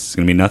this is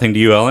going to mean nothing to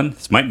you, Ellen.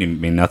 This might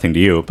mean nothing to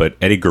you, but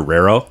Eddie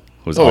Guerrero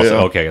was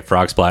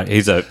Frog Splash.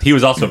 He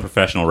was also a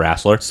professional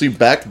wrestler. See,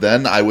 back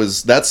then,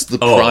 that's the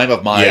prime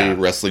of my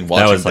wrestling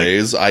watching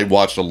days. I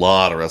watched a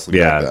lot of wrestling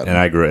back then. And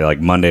I grew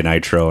like Monday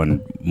Nitro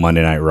and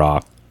Monday Night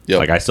Raw. Yep.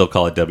 Like I still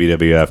call it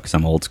WWF because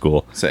I'm old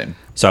school. Same.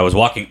 So I was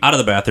walking out of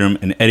the bathroom,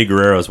 and Eddie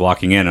Guerrero was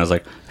walking in. I was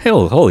like, hey,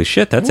 holy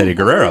shit, that's Eddie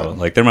Guerrero.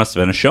 Like, there must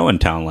have been a show in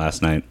town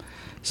last night.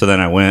 So then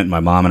I went,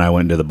 my mom and I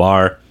went into the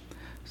bar,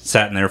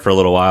 sat in there for a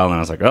little while, and I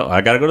was like, oh,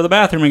 I got to go to the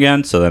bathroom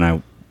again. So then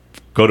I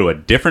go to a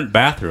different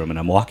bathroom, and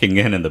I'm walking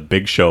in, and the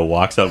Big Show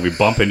walks out, and we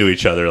bump into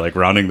each other, like,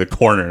 rounding the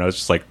corner, and I was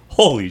just like,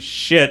 holy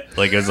shit.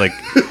 Like,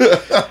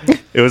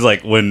 it was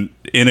like when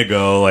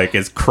Inigo, like,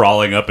 is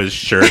crawling up his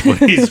shirt when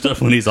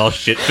he's all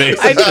shit-faced.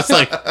 It's just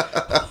like...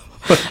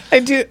 I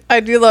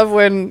do love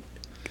when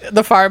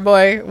the farm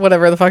boy,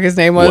 whatever the fuck his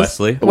name was,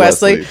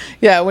 Wesley.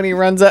 Yeah, when he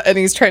runs up and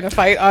he's trying to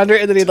fight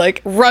Andre, and then he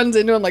like runs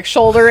into him like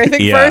shoulder, I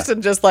think first,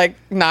 and just like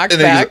knocks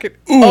back.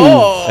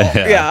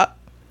 Yeah.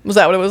 Was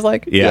that what it was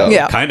like?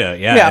 Yeah. Kind of.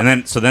 Yeah.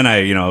 And then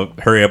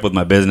I hurry up with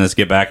my business,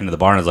 get back into the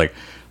bar, and I was like,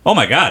 oh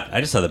my god,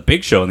 I just saw the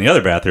Big Show in the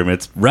other bathroom.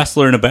 It's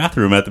wrestler in a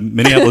bathroom at the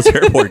Minneapolis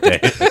Airport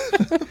Day.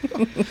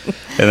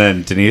 And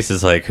then Denise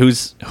is like,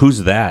 who's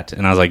that?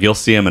 And I was like, you'll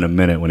see him in a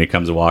minute when he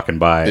comes walking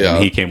by. Yeah.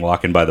 And he came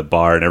walking by the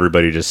bar, and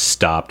everybody just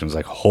stopped and was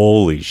like,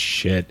 holy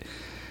shit.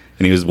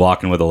 And he was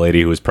walking with a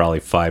lady who was probably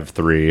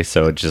 5'3",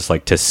 so it's just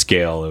like to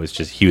scale, he was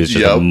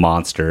just a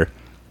monster.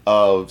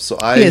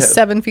 He is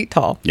 7 feet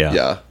tall.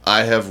 Yeah.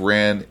 I have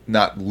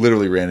not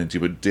literally ran into,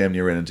 but damn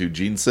near ran into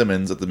Gene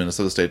Simmons at the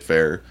Minnesota State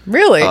Fair.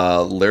 Really?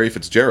 Larry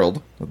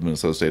Fitzgerald at the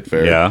Minnesota State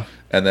Fair. Yeah.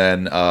 And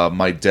then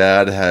my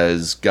dad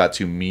has got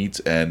to meet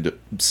and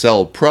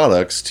sell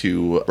products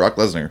to Brock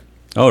Lesnar.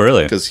 Oh,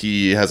 really? Because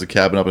he has a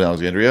cabin up in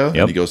Alexandria,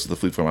 and he goes to the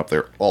Fleet Farm up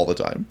there all the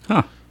time.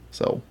 Huh.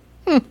 So,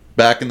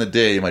 back in the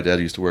day, my dad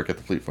used to work at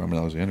the Fleet Farm in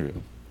Alexandria.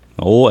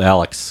 Oh,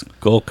 Alex.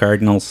 Go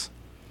Cardinals.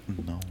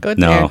 Good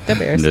no, the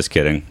Bears. I'm just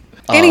kidding.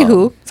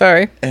 Anywho,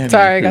 sorry,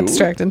 I got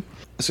distracted.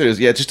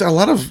 Seriously, yeah, just a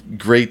lot of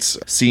great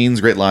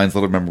scenes, great lines, a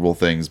lot of memorable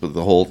things. But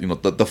the whole,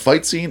 the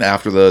fight scene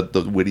after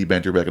the witty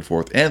banter back and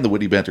forth, and the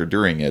witty banter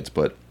during it.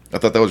 But I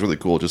thought that was really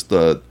cool. Just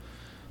the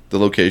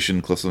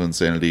location, Cliffs of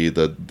Insanity,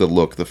 the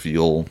look, the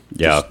feel,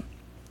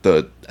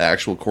 the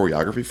actual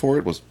choreography for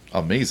it was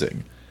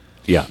amazing.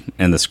 Yeah,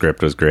 and the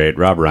script was great.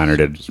 Rob Reiner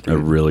did a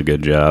really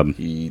good job.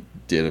 He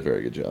did a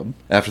very good job.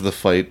 After the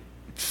fight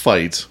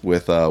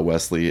with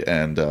Wesley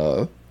and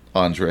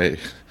Andre,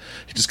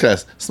 he just kind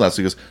of slaps.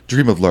 He goes,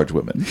 "Dream of large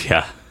women."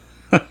 Yeah.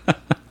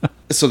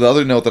 So the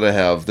other note that I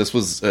have, this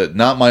was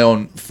not my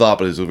own thought,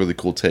 but it was a really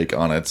cool take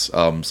on it.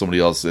 Somebody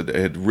else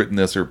had written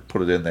this or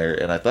put it in there,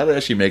 and I thought it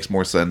actually makes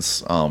more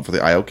sense for the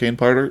iocane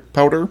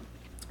powder.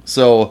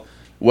 So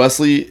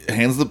Wesley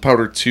hands the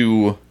powder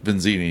to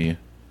Vinzini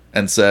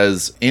and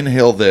says,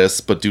 "Inhale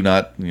this, but do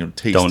not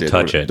taste Don't it.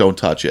 touch it. Don't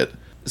touch it."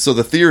 So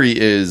the theory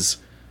is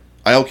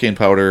iocane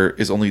powder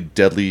is only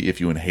deadly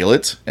if you inhale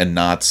it and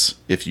not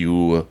if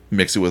you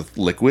mix it with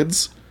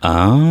liquids.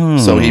 Oh.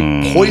 So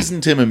he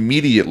poisoned him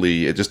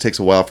immediately. It just takes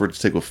a while for it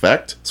to take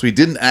effect. So he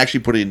didn't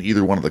actually put it in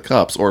either one of the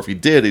cups. Or if he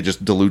did, it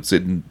just dilutes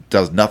it and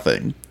does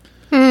nothing.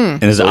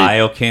 And is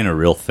iocane a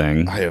real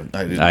thing?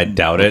 I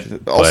doubt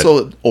it.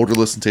 Also,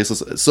 odorless and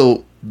tasteless.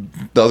 So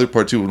the other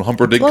part, too, when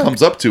Humperdinck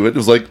comes up to it, it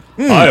was like,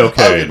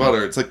 iocane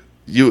powder. It's like,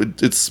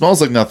 it smells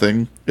like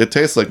nothing. It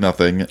tastes like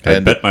nothing. I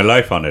bet my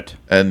life on it.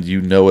 And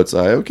you know it's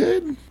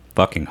iocane?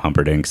 Fucking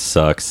Humperdinck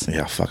sucks.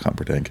 Yeah, fuck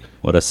Humperdinck.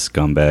 What a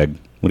scumbag.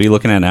 What are you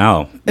looking at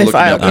now? If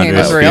iocane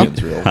is real.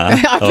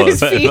 Andre's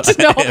feet.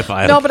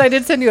 No, but I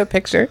did send you a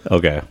picture.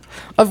 Okay.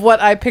 Of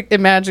what I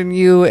imagine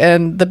you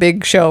and the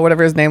Big Show,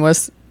 whatever his name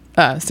was,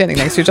 standing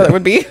next to each other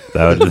would be.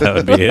 that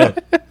would be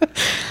it.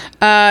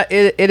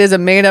 It is a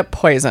made-up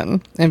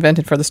poison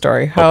invented for the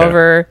story.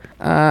 However,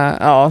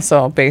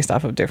 also based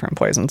off of different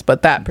poisons,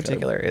 but that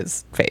particular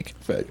is fake.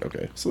 Fake.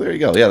 Okay, so there you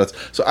go. Yeah,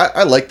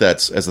 I like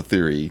that as a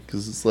theory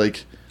because it's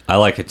like I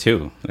like it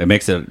too. It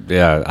makes it.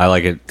 Yeah, I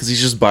like it because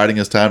he's just biding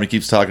his time. He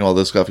keeps talking all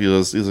this stuff.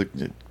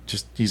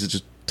 He's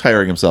just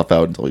tiring himself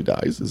out until he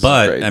dies.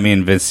 But I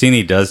mean,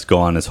 Vincini does go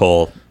on his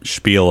whole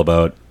spiel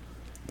about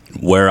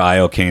where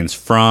iocane's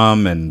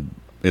from and.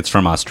 It's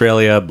from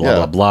Australia, blah,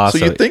 blah, blah. So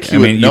you'd think he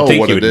would know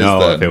what it is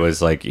then. If it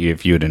was like,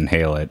 if you'd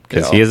inhale it.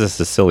 Because he is a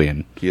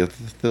Sicilian.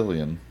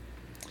 And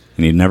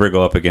you'd never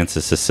go up against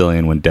a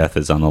Sicilian when death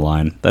is on the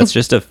line. That's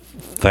just a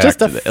fact.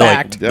 Just a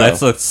fact. That's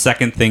the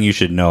second thing you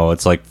should know.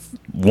 It's like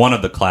one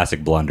of the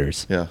classic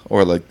blunders. Yeah,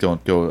 or like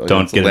don't get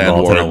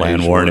involved in a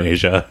land war in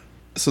Asia.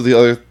 So the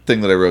other thing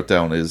that I wrote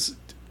down is,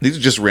 these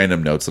are just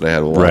random notes that I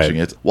had while watching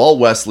it. While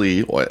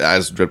Wesley,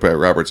 as read by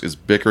Roberts, is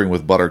bickering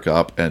with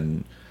Buttercup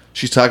and...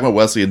 she's talking about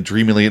Wesley and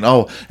dreamily,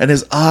 and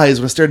his eyes,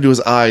 when I stared into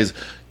his eyes,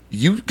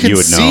 you can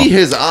see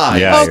his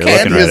eyes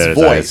and his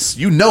voice.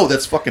 You know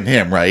that's fucking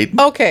him, right?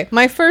 Okay,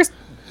 my first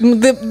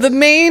The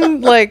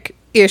main like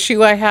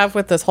issue I have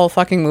with this whole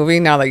fucking movie,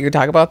 now that you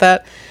talk about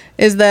that,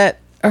 is that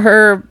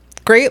her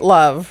great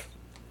love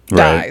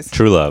dies.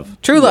 True love.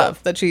 True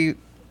love that she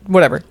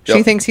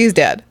Yep. thinks he's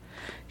dead.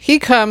 He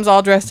comes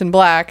all dressed in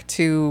black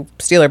to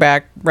steal her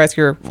back,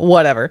 rescue her,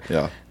 whatever.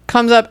 Yeah.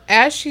 Comes up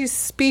as she's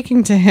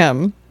speaking to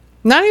him.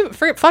 Not even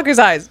fuck his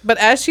eyes, but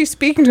as she's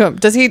speaking to him,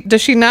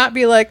 does she not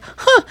be like,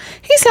 huh,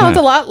 he sounds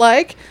a lot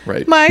like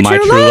Right. my My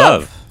true true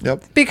love. love.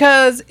 Yep.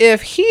 Because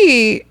if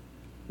he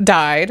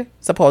died,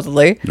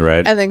 supposedly,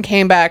 Right. and then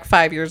came back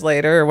 5 years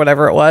later or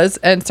whatever it was,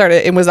 and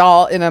it was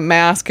all in a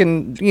mask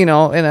and, in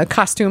a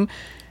costume.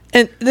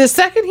 And the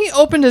second he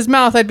opened his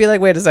mouth, I'd be like,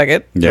 wait a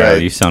second. Yeah,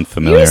 Right. you sound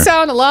familiar. You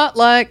sound a lot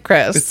like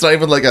Chris. It's not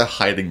even like a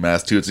hiding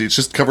mask too. It's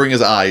just covering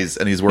his eyes,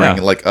 and he's wearing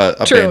Yeah. like a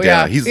True,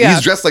 bandana. yeah.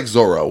 He's dressed like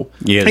Zorro.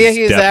 He is Yeah,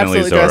 he's definitely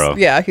absolutely Zorro. dressed.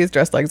 Yeah, he's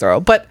dressed like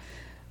Zorro. But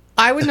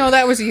I would know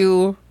that was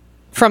you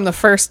from the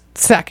first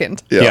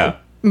second. Yeah.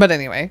 But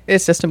anyway,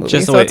 it's just a movie,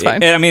 Just the so way, it's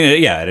fine. I mean,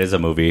 it is a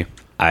movie.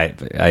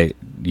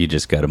 You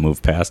just got to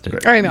move past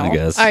it. I know. I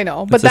guess. I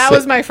know. But It's a that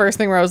was my first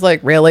thing where I was like,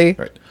 really?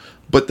 Right.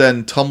 But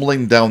then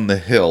tumbling down the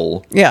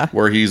hill, Yeah.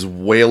 where he's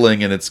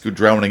wailing and it's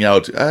drowning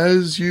out,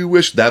 as you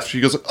wish. That's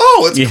she goes,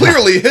 oh, it's Yeah.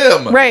 clearly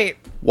him. Right.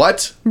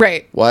 What?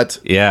 Right. What?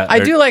 Yeah, I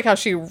do like how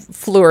she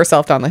flew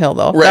herself down the hill,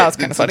 though. Right. That was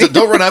kind of funny.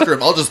 Don't run after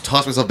him. I'll just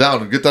toss myself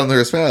down and get down there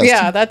as fast.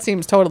 Yeah, that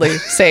seems totally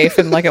safe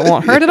and like it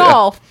won't hurt at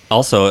all.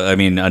 Also, I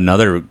mean,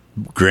 another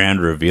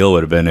grand reveal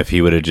would have been if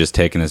he would have just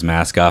taken his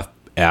mask off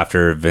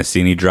after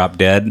Vicini dropped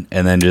dead,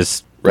 and then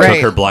just Right.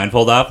 took her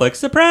blindfold off, like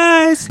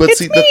surprise. But It's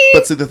see,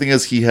 me. the thing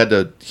is, he had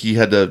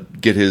to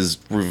get his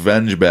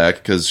revenge back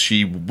because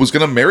she was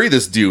gonna marry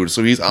this dude.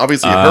 So he's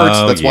obviously hurt.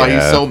 Oh, That's why he's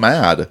yeah. so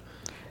mad,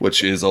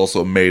 which is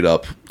also made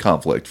up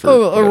conflict for.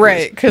 Oh, whatever right.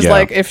 reason. Because Yeah.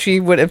 like if she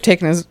would have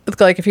taken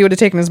if he would have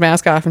taken his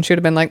mask off and she would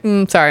have been like,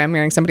 sorry, I'm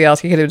marrying somebody else,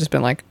 he could have just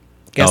been like,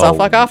 guess I'll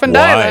fuck off and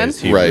die why then. Is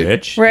he Right.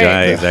 rich? Right.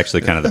 Yeah, he's actually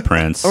kind of the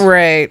prince.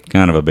 Right.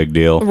 Kind of a big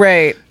deal.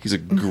 Right. He's a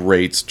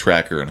great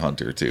tracker and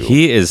hunter too.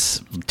 He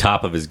is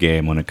top of his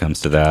game when it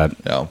comes to that.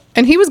 yeah.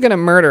 And he was gonna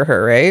murder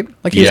her, right?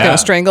 Like he was Yeah. gonna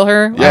strangle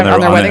her Yeah, on their on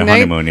their wedding night.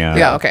 honeymoon, yeah.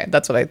 Yeah. Okay.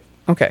 That's what I.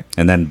 Okay.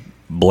 And then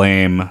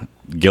blame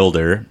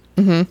Gilder.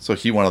 So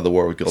he wanted the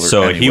war with Gilder.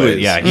 So he was,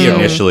 anyways. he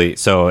initially.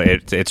 So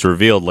it's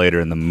revealed later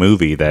in the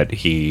movie that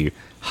he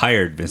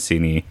hired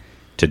Vicini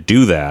to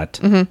do that.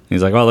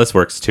 He's like, well, this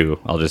works too.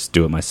 I'll just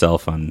do it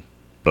myself on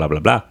blah blah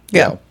blah.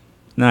 Yeah.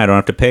 No, I don't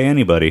have to pay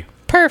anybody.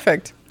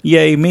 Perfect.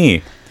 Yay me!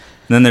 And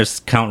then there's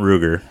Count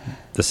Ruger,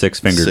 the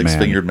six-fingered man.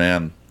 Six-fingered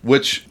man.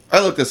 Which I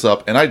looked this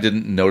up and I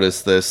didn't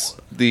notice this.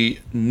 The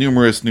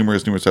numerous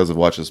times I've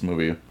watched this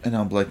movie, and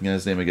now I'm blanking on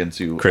his name again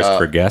too.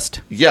 Christopher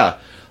Guest. Yeah,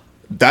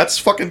 that's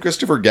fucking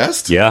Christopher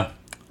Guest. Yeah.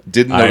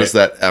 Didn't notice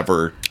that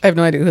ever. I have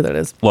no idea who that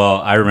is. Well,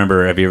 I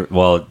remember. Have you?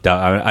 Well,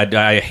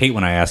 I hate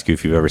when I ask you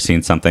if you've ever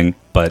seen something,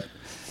 but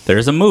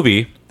there's a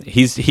movie.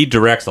 He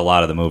directs a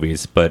lot of the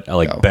movies, but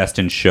like Yeah. Best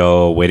in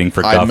Show, Waiting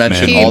for I Guffman.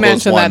 mentioned He all those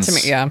mentioned that ones, to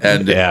me, yeah.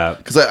 and Yeah.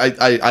 because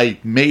I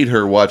made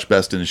her watch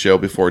Best in Show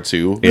before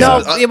too. Yeah.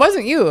 No, it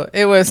wasn't you.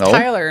 It was No?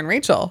 Tyler and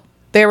Rachel.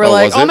 They were Oh,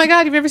 like, was "Oh it? my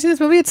god, have you ever seen this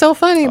movie? It's so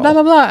funny." Blah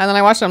blah blah. And then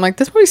I watched it. I'm like,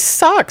 "This movie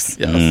sucks."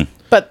 Yes,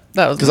 But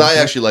that was because I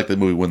actually liked the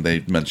movie when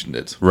they mentioned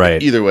it.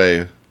 Right. Either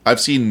way, I've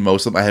seen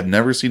most of them. I have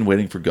never seen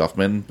Waiting for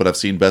Guffman, but I've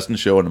seen Best in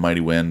Show and A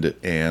Mighty Wind,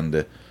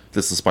 and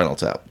This is Spinal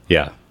Tap.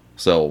 Yeah.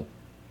 So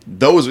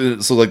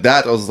like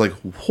that, I was like,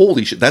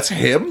 holy shit, that's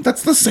him?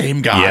 That's the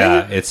same guy?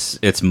 Yeah,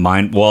 it's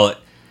mind. Well,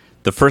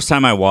 the first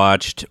time I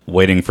watched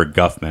Waiting for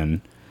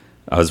Guffman,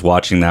 I was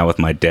watching that with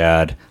my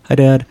dad. Hi,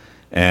 Dad.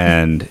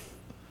 And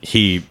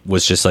he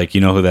was just like,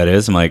 you know who that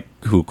is? I'm like,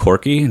 who,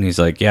 Corky? And he's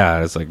like, yeah.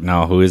 I was like,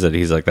 no, who is it?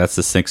 He's like, that's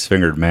the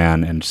six-fingered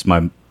man. And just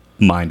my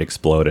mind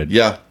exploded.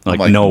 Yeah. Like,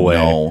 I'm no way.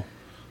 No.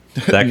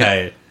 That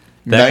guy,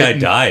 that guy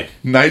died.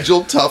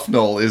 Nigel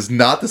Tufnell is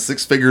not the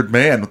six-fingered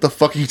man. What the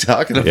fuck are you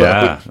talking about?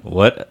 Yeah.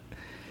 What?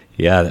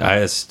 Yeah.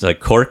 I was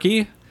like,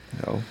 Corky?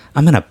 No.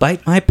 I'm going to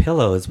bite my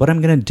pillow is what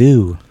I'm going to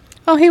do.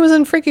 Oh, he was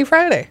in Freaky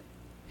Friday.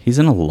 He's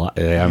in a lot.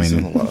 I mean, He's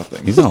in a lot of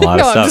things. He's in a lot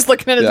No, of I'm stuff. just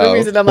looking at his Yeah.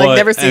 movies and I'm like, Well,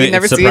 never I seen, mean,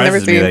 never it seen, never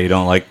surprises me that seen. you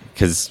don't like,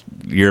 because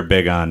you're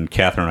big on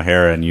Catherine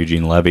O'Hara and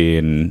Eugene Levy,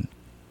 and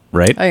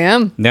right? I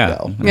am. Yeah,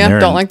 No. and Yeah, they're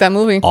don't in like that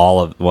movie. All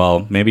of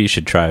well, maybe you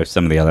should try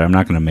some of the other. I'm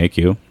not going to make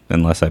you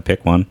unless I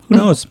pick one. Who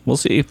knows? We'll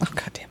see. Oh,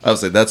 God damn. I would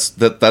say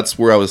that's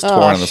where I was torn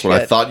Oh, on this one. I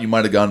shit. thought you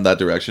might have gone that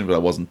direction, but I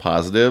wasn't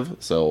positive.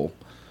 So,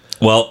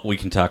 Well, we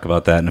can talk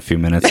about that in a few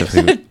minutes if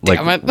we like.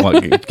 it.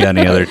 What, got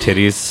any other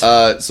titties?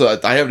 so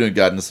I haven't even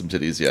gotten to some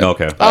titties yet.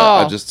 Okay.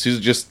 I Oh. these are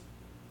just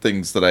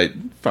things that I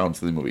found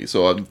to the movie.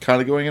 So I'm kind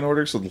of going in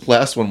order. So the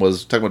last one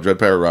was talking about Dread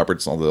Pirate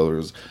Roberts and all the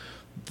others.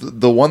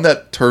 The one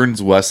that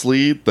turns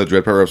Wesley, the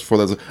Dread Pirate Roberts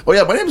before that. Oh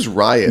yeah, my name's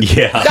Ryan.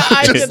 yeah,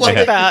 I Just did like-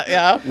 like that,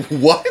 yeah.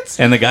 What?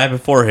 and the guy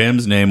before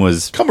him's name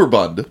was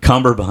Cumberbund.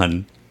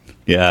 Cumberbund.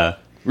 Yeah,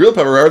 Real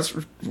Pepper Roberts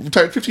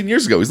retired 15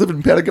 years ago. He's living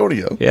in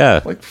Patagonia.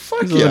 yeah. Like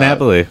fuck He's yeah. living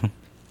happily.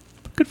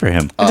 Good for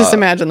him. Just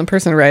imagine the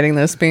person writing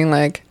this being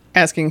like,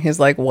 asking his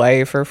like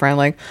wife or friend,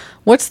 like,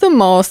 what's the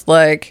most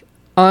like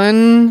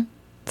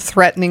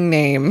threatening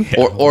name.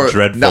 or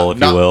Dreadful, if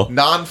you will.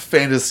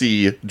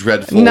 Non-fantasy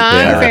dreadful.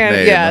 Non-fan,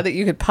 name. yeah, that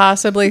you could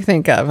possibly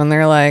think of. And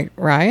they're like,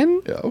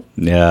 Ryan? Yeah.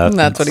 Yeah. And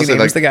that's what he So,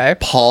 names the guy.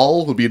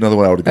 Paul would be another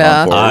one I would have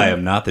Yeah. gone for. I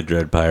am not the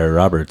Dreadpire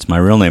Roberts. My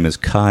real name is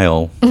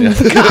Kyle. Yeah.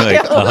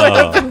 Like,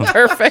 oh,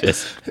 Perfect.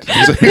 just-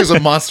 Here's a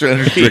Monster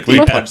Energy drink. Let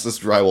me punch this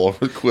drywall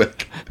real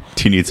quick.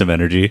 do you need some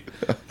energy?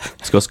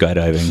 Let's go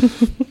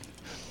skydiving.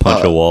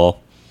 Punch a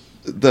wall.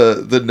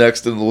 The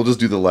next, and we'll just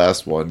do the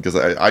last one because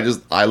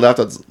I laughed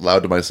out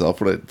loud to myself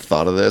when I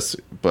thought of this.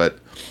 But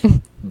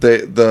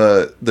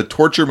the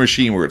torture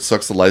machine where it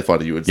sucks the life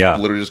out of you, it's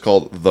literally just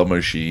called the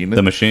machine.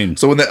 The machine.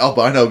 So when the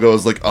albino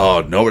goes like,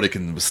 "Oh, nobody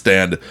can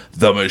stand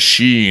the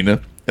machine,"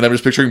 and I'm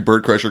just picturing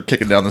Bird Crusher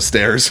kicking down the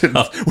stairs and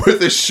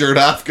with his shirt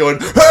off, going,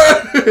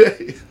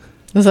 "Hey!"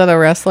 Is that a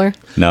wrestler?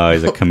 No,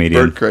 he's a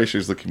comedian. Bird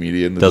Crusher's the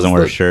comedian. that Doesn't does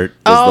wear a the- shirt.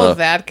 does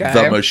That guy.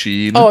 The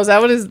machine. Oh, is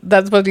that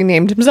that's what he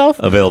named himself?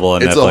 Available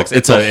on It's Netflix.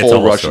 it's a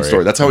whole Russian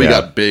story. That's how he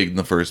got big in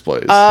the first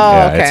place. Oh,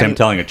 Yeah, okay. it's him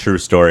telling a true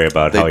story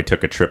about how he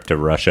took a trip to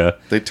Russia.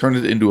 They turned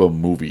it into a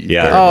movie.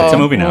 Yeah, it's a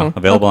movie now. Oh.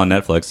 Available on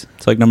Netflix.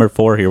 It's like number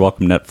 4. You're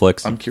welcome,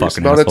 Netflix. I'm curious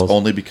fucking about assholes. it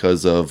only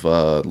because of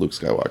Luke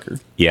Skywalker.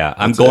 Yeah,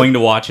 I'm going to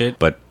watch it,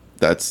 but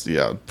That's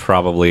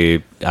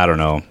probably, I don't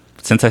know.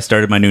 Since I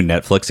started my new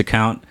Netflix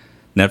account,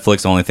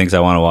 Netflix only thinks I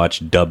want to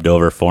watch dubbed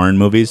over foreign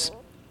movies.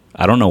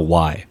 I don't know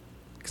why.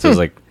 Because I was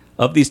like,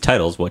 of these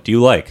titles, what do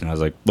you like? And I was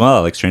like, well, I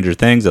like Stranger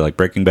Things, I like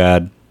Breaking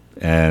Bad,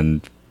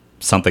 and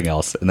something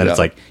else. And then it's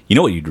like, you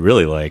know what you'd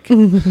really like?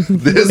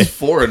 this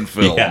foreign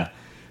film. Yeah.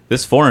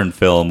 This foreign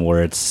film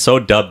where it's so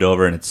dubbed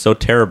over and it's so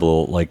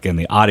terrible, like, and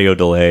the audio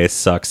delay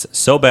sucks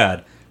so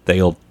bad that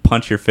you'll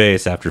punch your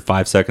face after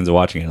 5 seconds of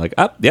watching it. Like,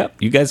 yep,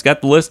 you guys got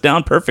the list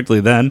down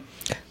perfectly then.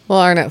 Well,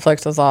 our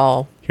Netflix is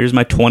all Here's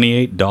my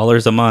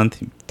 $28 a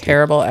month.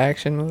 terrible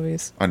action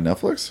movies. On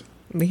Netflix?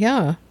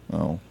 Yeah.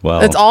 Oh.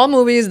 Well, It's all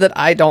movies that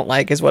I don't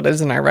like is what is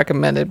in our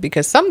recommended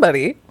because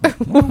somebody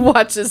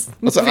watches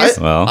Listen, movies.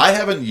 I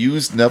haven't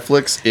used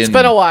Netflix in It's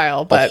been a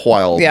while, but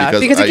yeah,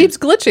 because it keeps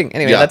glitching.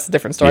 Anyway, that's a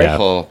different story. Yeah.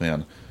 Oh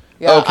man.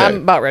 Yeah, Okay. I'm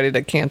about ready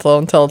to cancel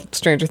until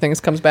Stranger Things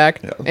comes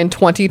back in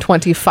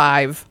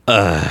 2025.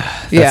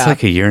 that's yeah,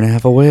 like a year and a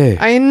half away.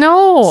 I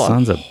know,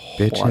 Sons of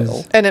bitches.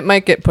 While. and it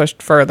might get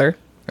pushed further.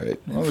 All right.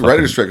 Well, the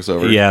writer's strike is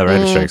over. Yeah,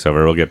 Writer Strike's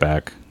over. We'll get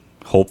back.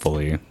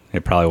 Hopefully.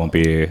 It probably won't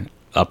be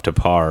up to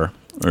par.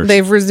 Or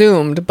They've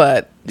resumed,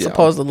 but Yeah.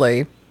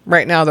 supposedly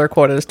right now their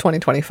quota is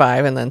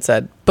 2025, and then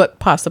said, but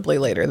possibly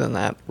later than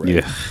that. Yeah.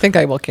 I think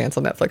I will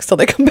cancel Netflix till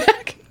they come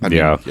back. I mean,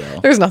 Yeah.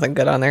 There's nothing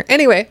good on there.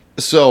 Anyway,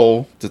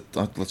 So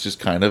let's just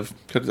kind of.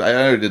 'Cause I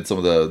already did some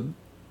of the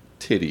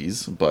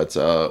titties, but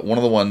one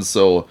of the ones.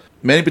 So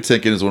Manny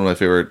Patinkin is one of my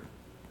favorite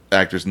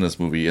actors in this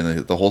movie,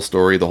 and the whole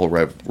story, the whole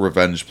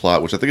revenge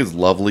plot, which I think is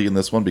lovely in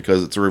this one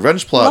because it's a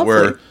revenge plot Lovely.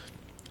 where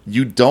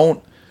you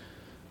don't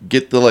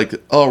get the like,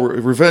 oh,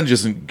 revenge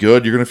isn't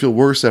good. You're gonna feel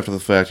worse after the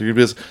fact. You're gonna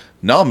be just,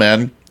 no,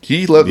 man.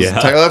 He lived his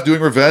entire life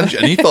doing revenge,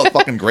 and he felt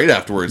fucking great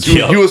afterwards.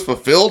 He was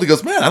fulfilled. He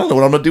goes, man, I don't know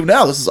what I'm gonna do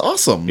now. This is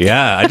awesome.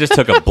 Yeah, I just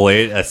took a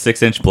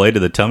 6-inch blade to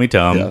the tummy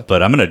tum,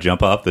 but I'm gonna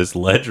jump off this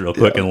ledge real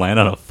quick and land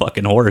on a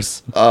fucking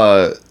horse.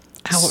 ouch.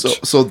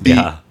 So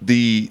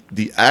the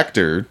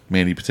actor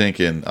Mandy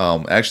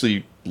Patinkin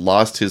actually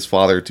lost his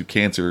father to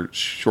cancer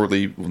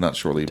shortly, well, not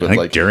shortly, I but think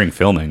like during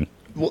filming.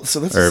 well. So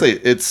let's say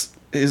it's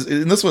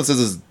in this one it says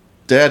his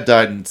dad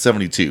died in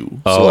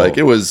 1972, so Oh. like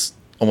it was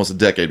almost a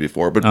decade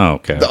before. But Oh,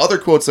 okay. the other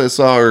quotes I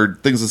saw are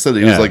things that said that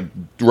he was Yeah. like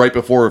right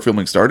before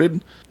filming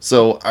started.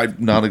 So I'm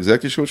not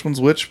exactly sure which one's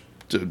which.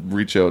 To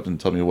reach out and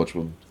tell me which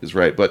one is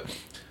right, but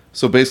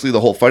so basically the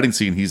whole fighting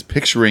scene, he's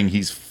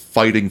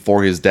fighting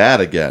for his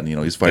dad again. You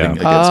know, he's fighting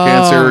against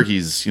cancer.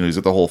 He's he's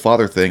got the whole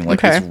father thing.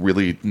 Like Okay. it's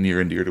really near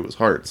and dear to his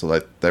heart. So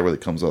that really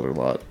comes out a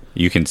lot.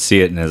 You can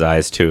see it in his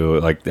eyes too.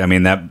 Like, I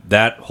mean,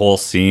 that whole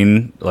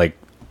scene, like,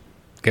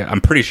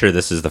 I'm pretty sure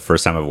this is the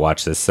first time I've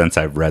watched this since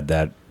I've read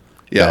that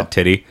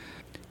titty.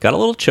 Got a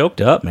little choked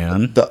up,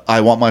 man.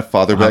 I want my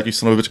father back, you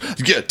son of a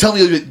bitch. Tell me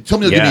you'll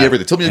give me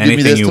everything. Tell me you'll give me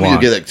Anything this. you Tell me you'll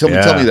want. get that. Tell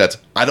Yeah. me that.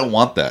 I don't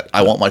want that.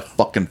 I want my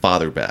fucking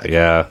father back.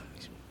 Yeah,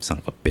 son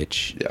of a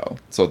bitch. Yeah.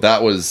 So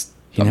that was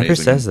He never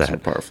amazing. says that. So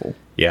powerful.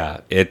 Yeah,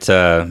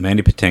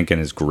 Mandy Patinkin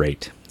is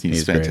great.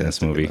 He's great in this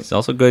fantastic movie. in it. He's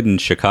also good in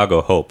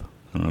Chicago Hope.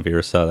 I don't know if you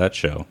ever saw that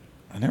show.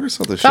 I never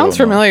saw the show. Sounds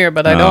no. familiar,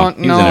 but I No, don't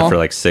he was in know. it for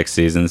like 6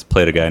 seasons.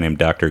 Played a guy named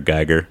Dr.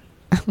 Geiger.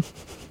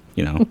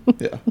 You know,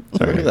 Yeah.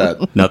 Look at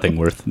that. nothing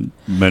worth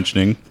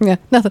mentioning. Yeah,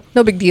 nothing.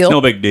 No big deal. No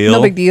big deal.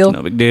 No big deal.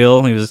 No big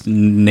deal. He was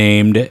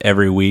named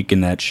every week in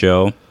that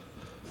show.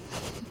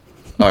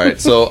 All right,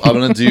 so I'm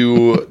gonna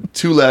do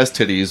 2 last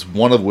titties.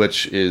 One of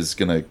which is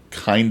gonna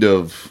kind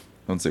of,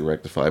 I wouldn't say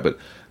rectify, but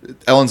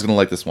Ellen's gonna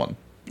like this one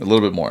a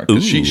little bit more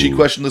because she Ooh.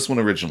 questioned this one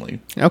originally.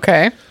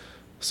 Okay.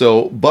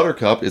 So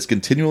Buttercup is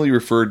continually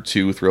referred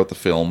to throughout the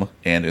film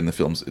and in the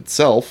films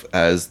itself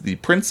as the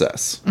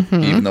princess,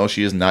 even though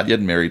she is not yet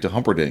married to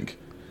Humperdinck.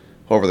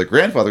 However, the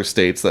grandfather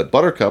states that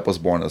Buttercup was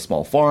born on a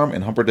small farm,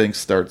 and Humperdinck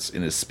starts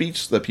in his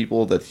speech to the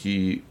people that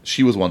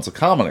she was once a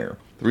commoner.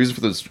 The reason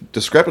for this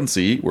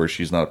discrepancy, where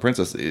she's not a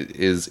princess,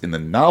 is in the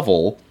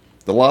novel,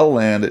 The La La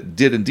Land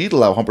did indeed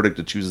allow Humperdinck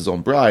to choose his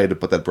own bride,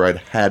 but that bride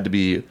had to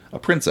be a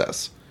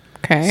princess.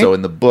 Okay. So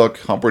in the book,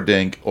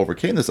 Humperdinck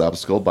overcame this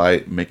obstacle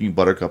by making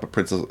Buttercup a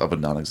princess of a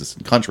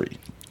non-existent country.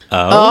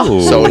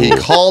 Oh. So he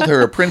called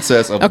her a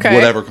princess of Okay.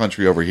 whatever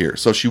country over here.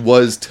 So she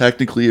was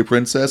technically a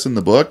princess in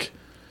the book,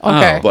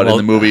 Okay. but Well,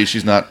 in the movie,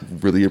 she's not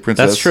really a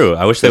princess. That's true.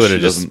 I wish they So would have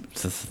she just...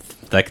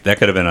 doesn't- That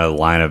could have been a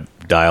line of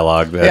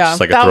dialogue. That's Yeah, just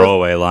like that a was-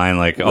 throwaway line.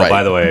 Like, oh, Right.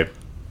 by the way,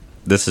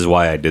 this is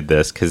why I did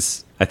this.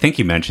 Because I think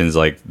he mentions,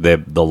 like, the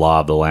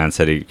law of the land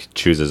said he could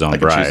choose his own I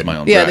can bride. choose my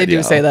own Yeah, bride, they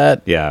do say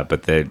that. Yeah,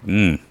 but they...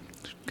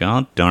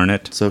 God darn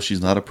it. So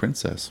she's not a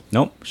princess.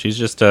 Nope. She's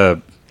just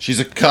a... She's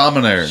a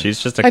commoner.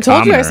 She's just a I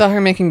told you I commoner. saw her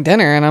making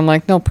dinner, and I'm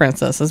like, no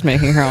princess is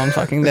making her own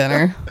fucking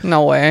dinner.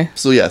 No way.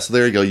 So yeah, so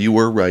there you go. You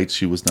were right.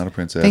 She was not a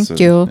princess. Thank and,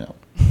 you.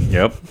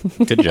 Yep.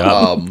 Good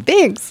job.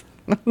 Thanks.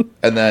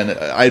 And then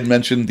I had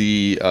mentioned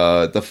the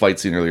fight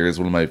scene earlier is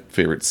one of my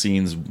favorite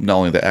scenes. Not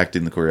only the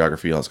acting, the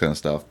choreography, all this kind of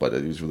stuff, but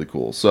it was really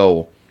cool.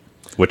 So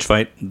Which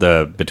fight?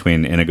 The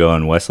between Inigo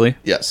and Wesley?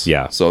 yes,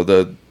 Yeah. So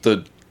the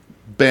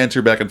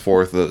banter back and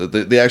forth.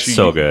 They actually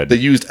So good. They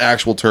used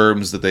actual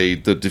terms that the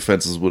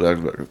defenses would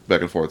act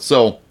back and forth.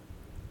 So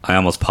I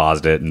almost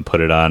paused it and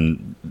put it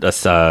on the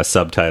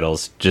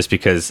subtitles just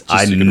because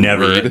I so you can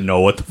never read?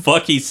 know what the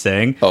fuck he's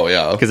saying. Oh,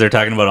 yeah. Because they're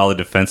talking about all the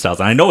defense styles.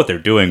 And I know what they're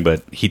doing,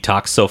 but he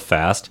talks so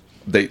fast.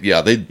 They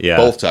Yeah.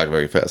 both talk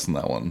very fast in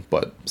that one.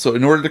 But so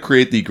in order to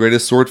create the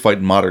greatest sword fight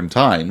in modern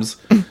times,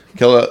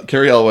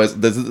 Carrie Elwes.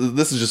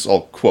 This is just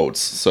all quotes,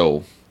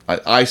 so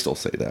I still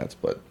say that,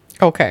 but.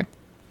 Okay.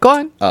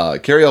 Go on.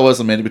 Carrie Elwes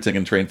and Mandy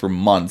Patinkin trained for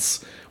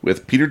months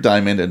with Peter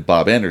Diamond and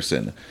Bob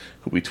Anderson,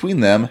 who between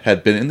them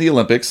had been in the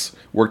Olympics,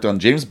 worked on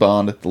James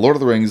Bond, The Lord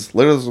of the Rings,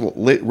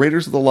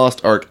 Raiders of the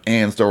Lost Ark,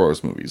 and Star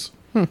Wars movies.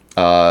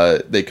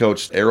 They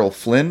coached Errol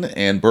Flynn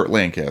and Burt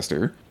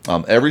Lancaster.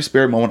 Every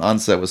spare moment on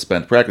set was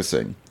spent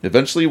practicing.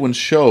 Eventually, when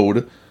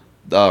showed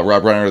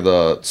Rob Reiner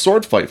the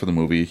sword fight for the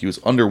movie, he was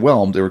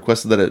underwhelmed and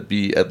requested that it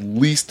be at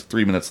least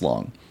 3 minutes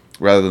long,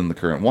 rather than the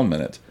current 1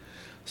 minute.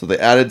 So they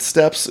added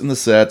steps in the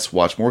sets,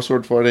 watched more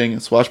sword fighting,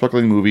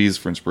 swashbuckling movies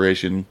for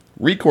inspiration,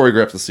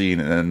 re-choreographed the scene,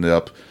 and ended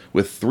up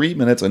with 3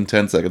 minutes and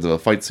 10 seconds of a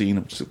fight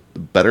scene, which is the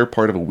better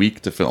part of a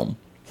week to film.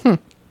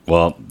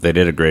 Well, they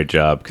did a great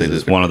job They because did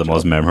it's a one of the great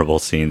most job. memorable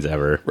scenes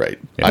ever. Right.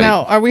 Yeah.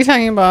 Now, are we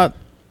talking about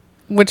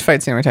which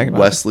fight scene are we talking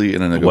about? Wesley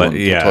and Inigo What- and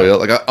yeah. Toya,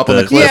 like up on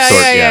The- the cliff. Yeah,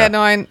 sword, yeah, yeah. yeah.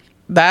 No,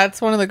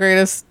 that's one of the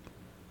greatest.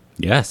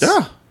 Yes.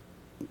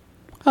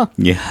 Yeah.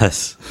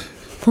 Yes.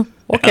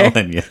 Okay.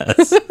 Ellen,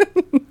 yes.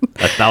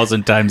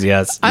 1,000 times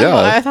yes. Yeah.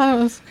 I thought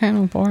it was kind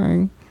of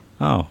boring.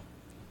 Oh.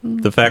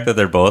 The fact that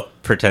they're both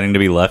pretending to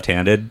be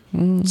left-handed.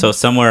 So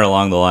somewhere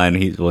along the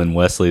line, when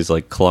Wesley's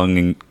like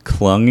clinging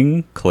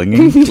to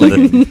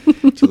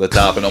the, To the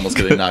top and almost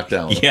getting knocked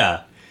down.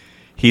 yeah,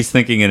 he's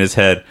thinking in his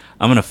head,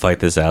 "I'm gonna fight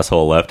this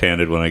asshole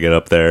left-handed when I get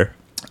up there."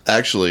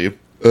 Actually.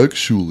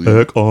 Actually,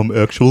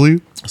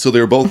 So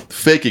they were both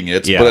faking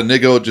it, Yeah. but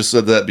Inigo just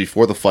said that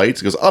before the fight.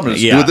 He goes, I'm going to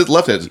Yeah. do it with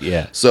left-handed.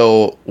 Yeah.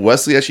 So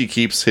Wesley actually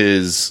keeps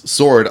his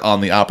sword on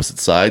the opposite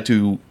side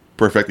to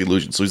perfect the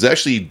illusion. So he's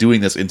actually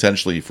doing this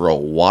intentionally for a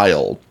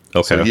while.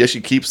 Okay. So he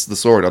actually keeps the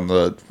sword on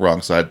the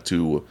wrong side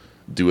to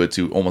do it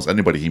to almost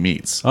anybody he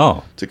meets.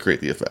 Oh. To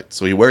create the effect.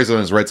 So he wears it on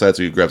his right side,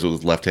 so he grabs it with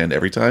his left hand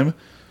every time,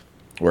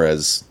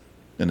 whereas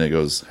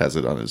Inigo's has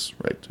it on his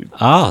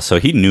right. So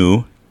he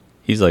knew.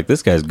 He's like,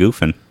 this guy's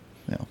goofing.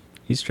 Yeah.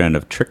 He's trying to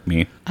trick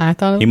me. I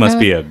thought it He was must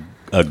be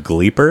a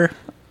gleeper.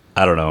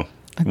 I don't know.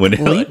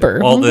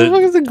 gleeper. all What the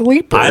fuck is a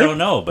gleeper? I don't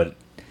know, but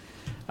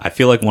I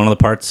feel like one of the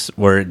parts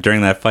where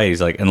during that fight,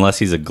 he's like, unless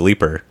he's a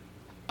gleeper.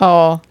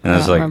 Oh, And I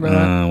was don't like, remember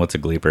that. what's a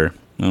gleeper?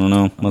 I don't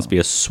know. Must be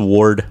a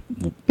sword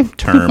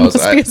term. I was-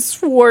 Must be a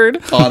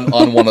sword.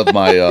 on one of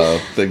my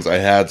things, I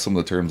had some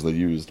of the terms they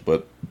used,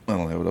 but I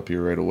don't have it up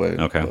here right away.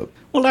 Okay. But-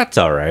 Well, that's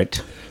all right.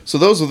 so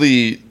those are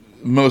the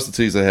most of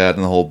the teas I had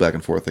in the whole back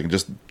and forth thing.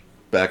 Just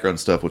background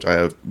stuff, which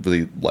I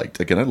really liked.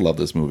 Again, I love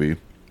this movie.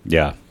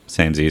 Yeah,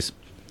 samesies.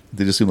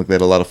 They just seemed like they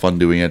had a lot of fun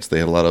doing it. They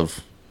had a lot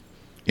of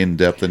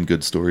in-depth and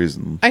good stories.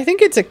 And I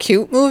think it's a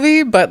cute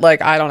movie, but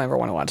like I don't ever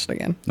want to watch it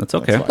again. That's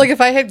okay. fine. Like if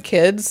I had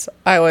kids,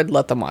 I would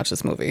let them watch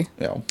this movie.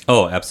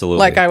 Oh, absolutely.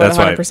 Like, I would That's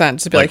why- 100%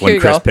 just be like, when here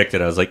you Chris go. picked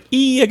it, I was like,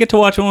 I get to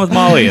watch one with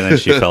Molly. And then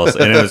she fell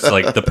asleep. And it was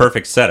like the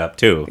perfect setup,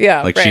 too.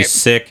 Yeah, Like right. she's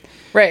sick.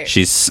 Right.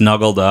 She's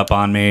snuggled up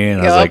on me.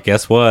 And I was Yup. like,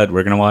 guess what?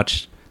 We're going to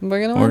watch.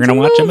 We're We're gonna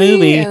watch a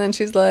movie. And then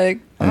she's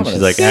like, And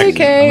she's like,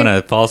 okay. I'm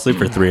going to fall asleep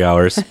for 3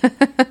 hours.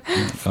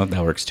 Oh,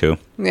 that works, too.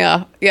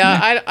 yeah.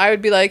 I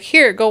would be like,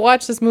 here, go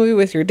watch this movie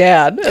with your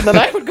dad. And then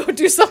I would go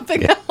do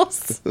something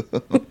else.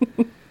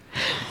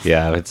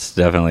 Yeah, it's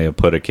definitely a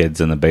put a kids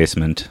in the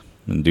basement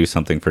and do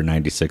something for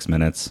 96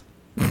 minutes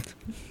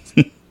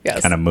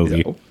Yes. kind of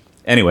movie. Yeah.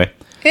 Anyway,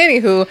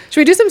 Anywho,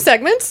 should we do some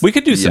segments? we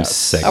could do some Yes.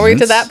 segments. Are we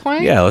to that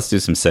point? Yeah, let's do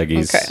some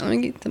seggies. Okay, let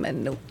me get to my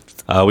notes.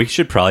 We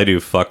should probably do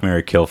Fuck,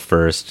 Marry, Kill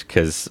first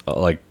because,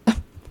 like,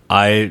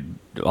 I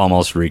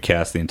almost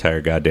recast the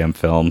entire goddamn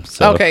film.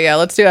 So Okay, yeah,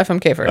 let's do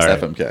FMK first. All right.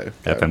 FMK.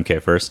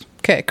 FMK first.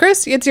 Okay,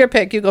 Chris, it's your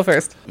pick. You go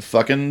first.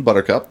 Fucking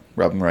Buttercup,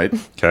 Robin Wright.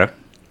 Okay.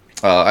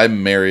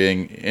 I'm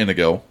marrying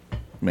Inigo,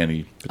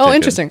 Manny. Oh, Patinkin.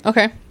 interesting.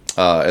 Okay.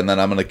 And then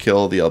I'm gonna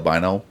kill the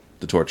albino,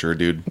 the torturer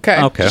dude.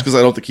 Okay. Okay. Just because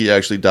I don't think he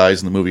actually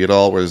dies in the movie at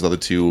all, whereas the other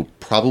two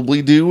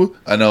probably do.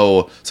 I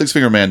know Six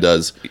Finger Man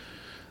does.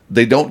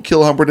 They don't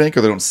kill Humperdinck,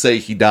 or they don't say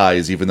he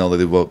dies, even though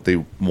they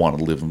want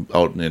to live him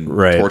out in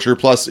Right. torture.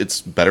 Plus,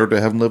 it's better to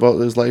have him live out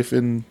his life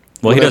in.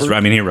 Well, he whatever. does. I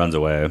mean, he runs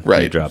away.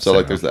 Right. He drops so,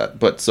 like, down. there's that.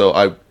 But so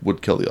I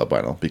would kill the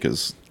albino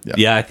because.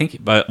 Yeah, I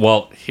think. But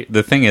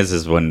the thing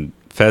is when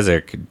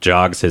Fezzik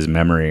jogs his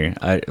memory,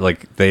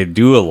 they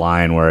do a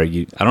line where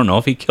I don't know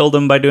if he killed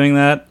him by doing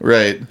that.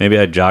 Right. Maybe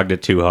I jogged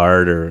it too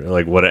hard or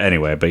like what.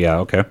 Anyway, but yeah,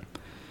 okay.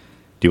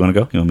 Do you want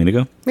to go? You want me to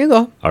go? You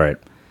go. All right.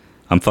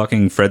 I'm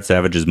fucking Fred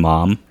Savage's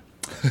mom,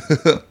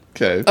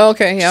 Okay.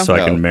 Okay. Yeah. so I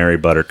No. can marry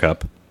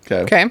Buttercup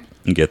Okay.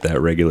 and get that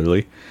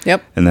regularly.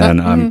 Yep. And then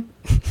I'm.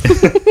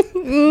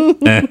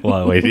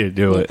 Well, wait, you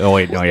do it. Oh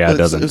wait, no, yeah, it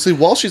doesn't. See,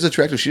 while she's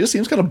attractive, she just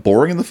seems kind of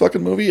boring in the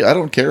fucking movie. I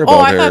don't care about Oh,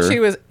 I her. thought she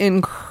was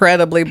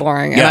incredibly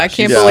boring, and Yeah, I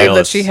can't she's believe that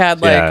jealous. she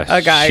had like Yeah,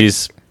 a guy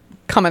She's.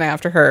 coming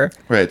after her.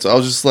 Right. So I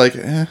was just like,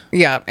 eh.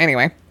 Yeah.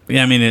 Anyway.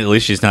 Yeah, I mean, at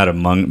least she's not a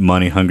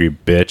money hungry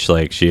bitch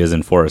like she is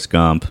in Forrest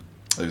Gump.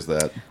 There's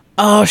that.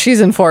 Oh,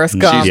 she's in Forrest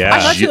Gump. Yeah. I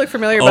thought she looked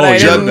familiar, Oh, but I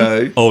you're- didn't.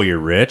 Jenny, Oh, you're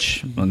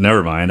rich? Well,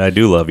 never mind. I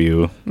do love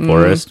you,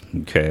 Forrest.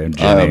 Okay, I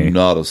Jenny. am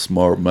not a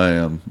smart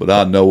man, but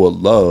I know what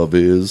love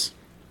is.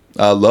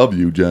 I love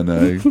you,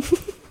 Jenny.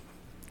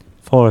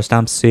 Forrest,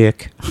 I'm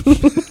sick.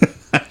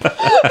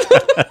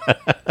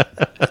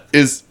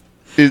 is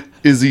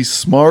he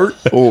smart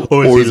or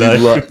Or is is he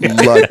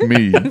he like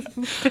me?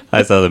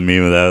 I saw the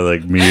meme of that.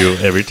 Like me,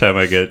 every time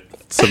I get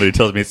somebody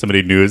tells me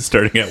somebody new is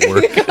starting at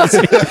work.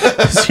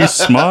 Is he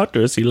smart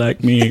or is he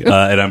like me? And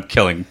I'm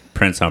killing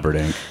Prince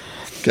Humperdinck.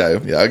 Okay,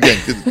 yeah, again,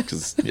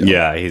 because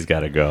Yeah, he's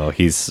got to go.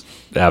 He's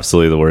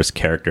absolutely the worst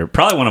character.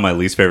 Probably one of my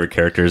least favorite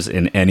characters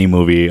in any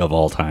movie of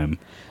all time.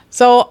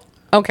 So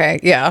okay,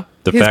 yeah.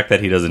 The He's- fact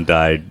that he doesn't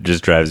die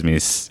just drives me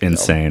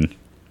insane.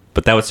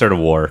 But that would start a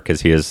war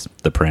because he is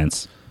the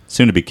prince,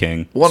 soon to be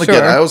king. Well, Sure.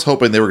 again, I was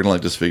hoping they were gonna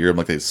like disfigure him,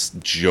 like they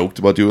joked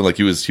about doing, like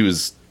he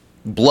was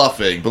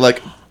bluffing, but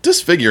like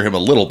disfigure him a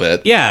little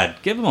bit. Yeah,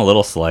 give him a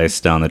little slice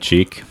down the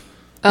cheek.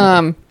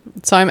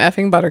 So I'm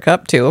effing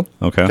Buttercup too,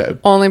 Okay. Okay,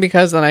 only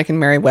because then I can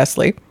marry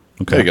Wesley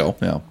Okay. there you go.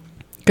 Yeah,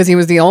 because he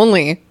was the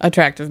only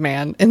attractive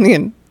man in the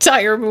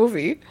entire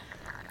movie.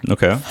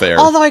 Okay. fair.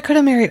 Although I could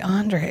have married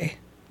Andre.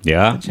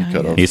 Yeah.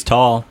 could've. He's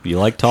tall. You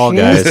like tall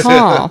He's guys.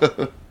 tall.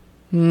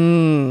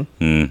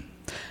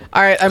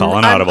 All right,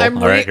 Calling audible.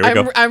 All right, here we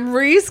go. I'm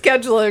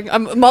rescheduling.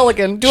 I'm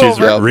Mulligan. Do She's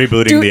over.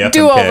 rebooting the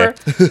Do FMK. over.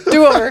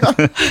 Do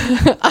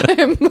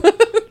over.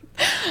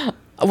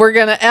 We're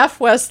gonna F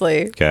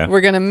Wesley. Okay.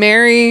 We're gonna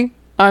marry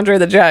Andre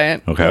the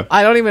Giant. Okay.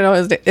 I don't even know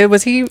his name.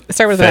 Was he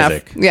start with an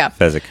F? Fezzik. Yeah.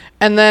 Fezzik.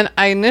 And then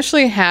I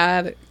initially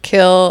had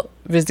kill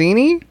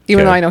Vizzini,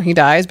 even Okay. though I know he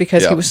dies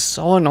because Yeah. he was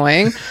so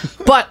annoying.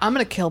 But I'm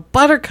gonna kill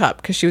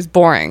Buttercup because she was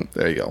boring.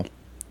 There you go.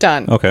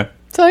 Done. Okay.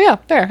 So yeah,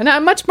 there. And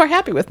I'm much more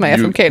happy with my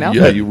FMK now.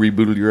 Yeah, you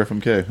rebooted your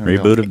FMK. There you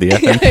go. Reboot of the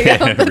FMK. yeah.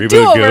 Reboot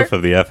Do-over. goof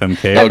of the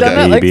FMK. I've done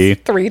that like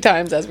BB. 3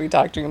 times as we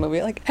talked during the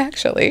movie. Like,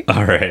 actually.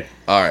 All right.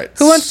 All right.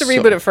 Who wants to so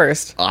reboot it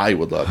first? I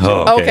would love to.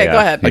 Oh, Okay, go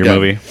ahead. Your Again,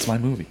 movie. It's my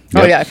movie.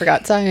 Oh, yeah, I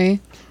forgot.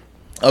 Sorry.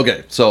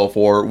 Okay, so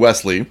for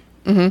Wesley,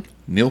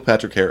 Neil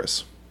Patrick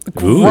Harris.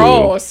 Ooh.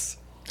 Gross.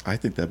 I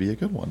think that'd be a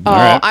good one. Oh,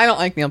 right. I don't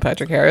like Neil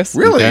Patrick Harris.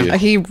 Really?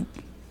 He.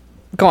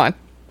 Go on.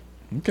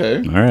 Okay.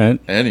 All right.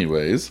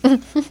 Anyways,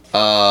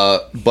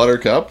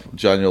 Buttercup.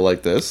 John, you'll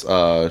like this.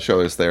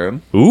 Charlize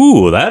Theron.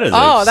 Ooh, that is.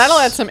 Oh, that'll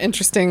add some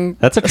interesting.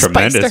 That's a spice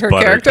tremendous to her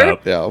Buttercup.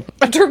 character. Yeah.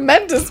 A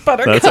tremendous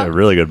Buttercup. That's a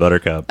really good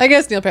Buttercup. I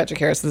guess Neil Patrick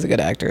Harris is a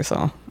good actor,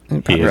 so He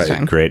probably is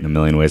fine. great in A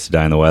Million Ways to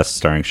Die in the West,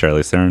 starring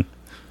Charlize Theron.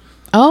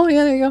 Oh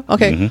yeah, there you go.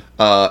 Okay.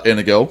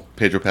 Inigo.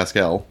 Pedro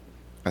Pascal.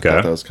 I Okay.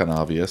 thought that was kind of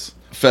obvious.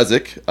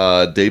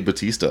 Fezzik. Dave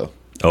Bautista.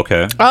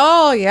 Okay.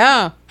 Oh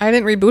yeah, I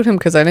didn't reboot him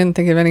because I didn't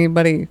think of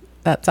anybody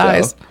that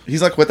size. Yeah.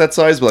 He's not quite that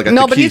size, but like I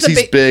No, think but he's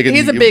a big. and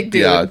He's a big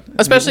dude, Yeah.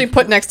 especially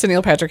put next to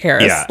Neil Patrick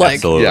Harris. Yeah, like,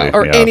 absolutely. Yeah.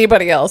 or yeah.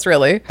 anybody else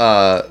really.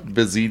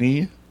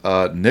 Vizzini.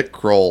 Nick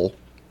Kroll.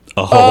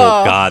 Oh,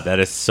 God, that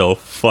is so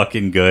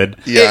fucking good.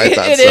 Yeah, I It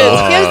thought is. so.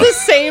 He has the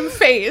same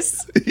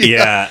face,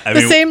 Yeah. I the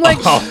mean, same like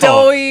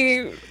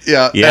doughy.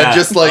 Yeah, Yeah. and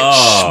just like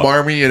Oh.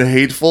 smarmy and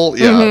hateful.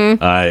 Yeah.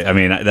 Mm-hmm. I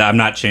mean, I'm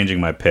not changing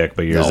my pick,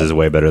 but yours No. is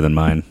way better than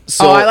mine.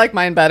 So I like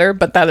mine better,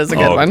 but that is a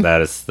good Oh, one.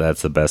 that's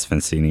the best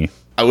Vincini.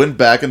 I went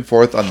back and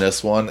forth on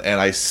this one, and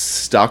I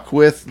stuck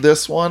with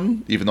this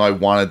one, even though I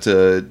wanted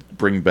to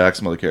bring back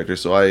some other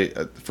characters. So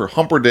for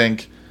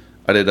Humperdinck,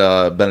 I did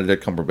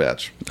Benedict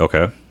Cumberbatch.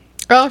 Okay.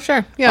 Oh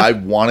sure, yeah, I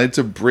wanted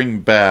to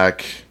bring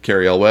back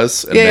Cary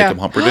Elwes and Yeah, make yeah. him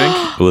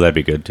Humperdinck. Ooh, that'd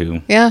be good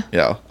too. yeah.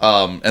 Yeah.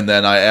 And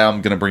then I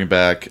am gonna bring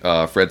back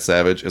Fred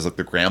Savage as like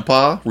the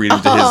grandpa reading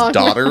to Oh, his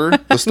daughter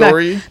the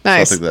story. So I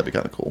Nice. think that'd be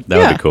kind of cool. That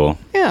Yeah. would be cool.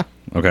 Yeah.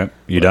 Okay.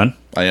 You done?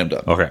 I am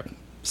done. Okay.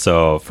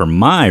 So for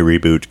my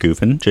reboot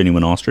goofing,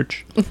 Genuine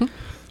Ostrich. Mm-hmm.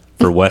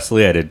 For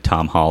Wesley, I did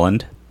Tom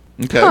Holland.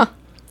 Okay.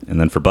 And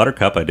then for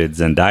Buttercup, I did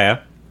Zendaya.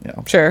 Yeah.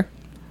 Sure.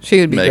 She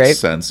would be Makes great.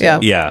 sense, Yeah.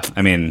 Yeah,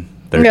 I mean,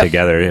 they're Yeah.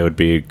 together, it would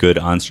be good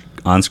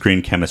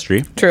on-screen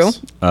chemistry. True.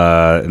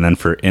 And then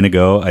for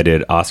Inigo, I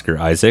did Oscar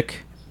Isaac.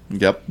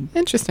 Yep.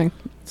 Interesting.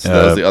 So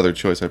that was the other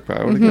choice I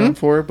probably would have gone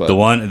for.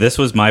 But This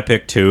was my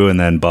pick too, and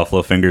then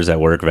Buffalo Fingers at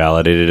work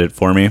validated it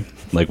for me.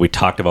 Like, we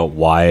talked about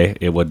why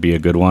it would be a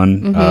good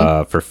one.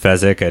 For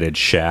Fezzik, I did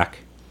Shaq.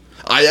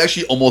 I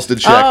actually almost did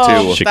Shaq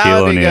too. Shaquille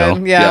that would be O'Neal.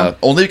 good. Yeah.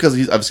 Only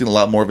because I've seen a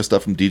lot more of his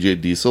stuff from DJ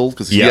Diesel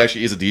because he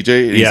actually is a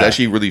DJ and he's Yeah.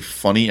 actually really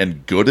funny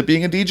and good at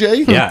being a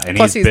DJ. Yeah, and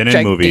Plus he's been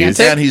in movies.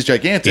 gigantic. And he's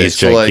gigantic. He's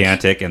so,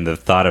 gigantic, and the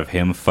thought of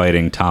him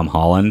fighting Tom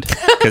Holland.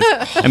 'Cause,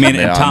 I mean,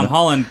 and Tom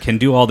Holland can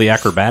do all the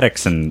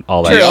acrobatics and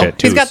all that True. shit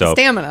too. He's got the so-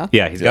 stamina.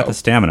 Yeah, he's got the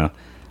stamina.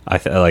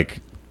 So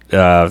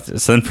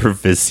then for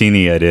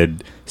Vicini, I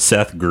did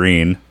Seth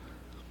Green.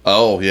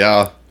 Oh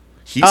yeah.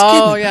 He's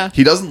Oh, getting, yeah.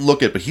 He doesn't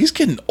look it, but he's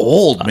getting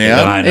old, man.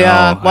 I know,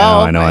 Yeah,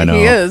 well, I know.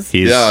 he is.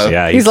 He's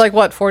He's like,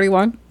 what,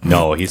 41?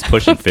 no, he's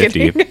pushing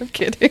 50. I'm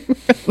kidding.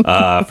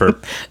 For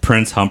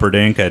Prince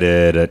Humperdinck, I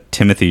did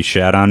Timothy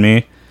Shat on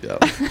Me. Yeah.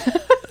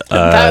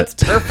 That's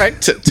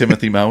perfect.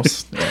 Timothy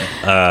Mouse.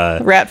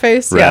 Rat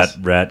face? Yes.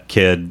 Rat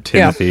Kid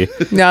Timothy.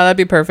 No, that'd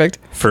be perfect.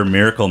 For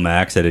Miracle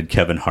Max, I did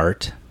Kevin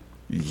Hart.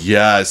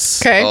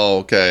 Yes. Okay. Oh,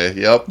 okay.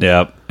 Yep.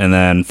 Yep. And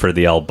then for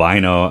the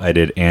albino, I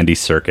did Andy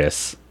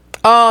Serkis.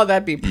 Oh,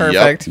 that'd be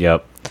perfect.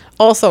 Yep.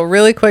 Also,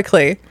 really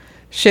quickly,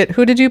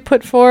 who did you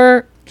put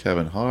for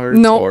Kevin Hart.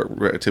 No. Or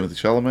Timothy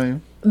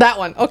Chalamet. that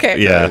one? Okay.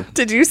 Yeah.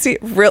 Did you see,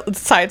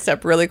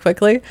 sidestep really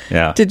quickly?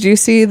 Yeah. Did you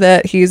see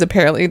that he's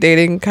apparently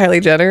dating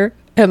Kylie Jenner?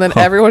 And then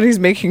everyone he's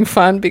making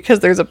fun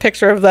because there's a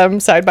picture of them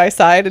side by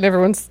side and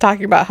everyone's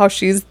talking about how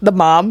she's the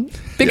mom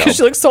because Yeah.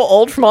 she looks so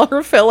old from all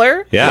her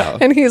filler. Yeah.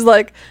 And he's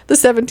like the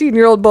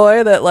 17-year-old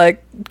boy that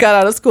like got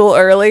out of school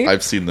early.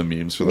 I've seen the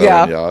memes for that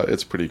Yeah. one. Yeah,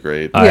 it's pretty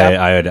great.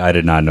 Yeah. I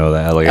did not know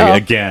that. Like, Oh.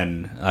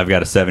 again, I've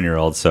got a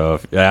 7-year-old, so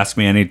if you ask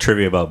me any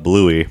trivia about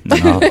Bluey.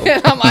 No.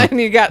 And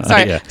you got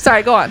sorry. Yeah.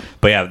 Sorry, go on.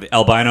 But yeah, the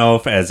albino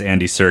as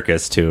Andy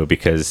Serkis too,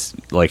 because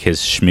like his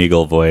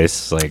Schmiegel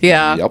voice, like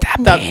Yeah. Yep.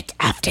 That,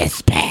 Of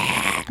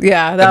despair.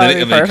 yeah, And that then, would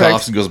be and then he perfect.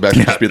 coughs and goes back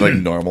to just being like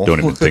normal. don't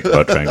even think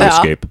about trying to Yeah.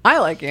 escape. I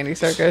like Andy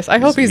Serkis. I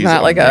hope he's he's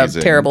not like amazing.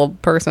 a terrible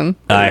person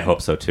I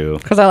hope so too.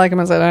 because I like him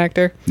as an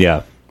actor.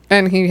 Yeah.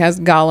 And he has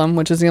Gollum,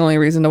 which is the only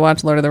reason to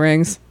watch Lord of the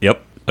Rings.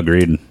 Yep.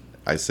 Agreed.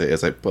 I say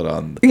as I put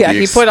on. Yeah,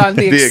 he put on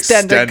the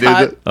extended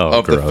cut. Oh,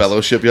 of the gross.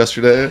 Fellowship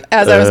yesterday.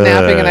 As I was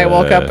napping and I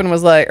woke up and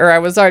was like, or I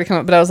was already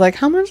coming up, but I was like,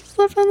 how much is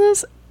left on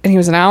this? And he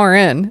was an hour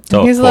in. And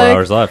Oh, he's 4 like,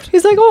 hours left.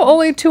 He's like, oh,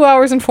 only 2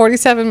 hours and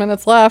 47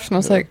 minutes left. And I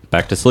was like,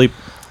 Back to sleep.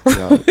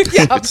 Yeah.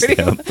 yeah, pretty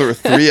good.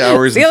 3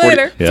 hours. See you and 40,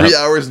 later. Yeah. 3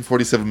 hours and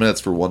 47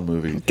 minutes for one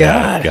movie.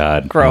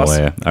 God. Gross. No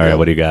way. All right.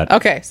 What do you got?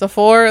 Okay, so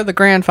for the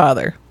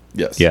grandfather,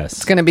 Yes. Yes.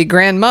 it's going to be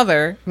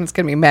grandmother, and it's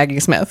going to be Maggie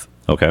Smith.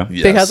 Okay.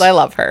 Yes. Because I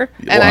love her.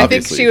 Yeah, And well, I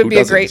think obviously, she would who be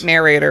a great doesn't?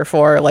 narrator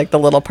for like the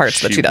little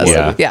parts that She she does.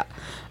 would.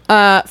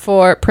 Yeah.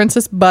 For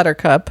Princess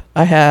Buttercup,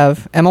 I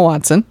have Emma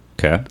Watson.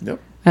 Okay. Yep.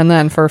 And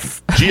then for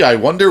Gee, I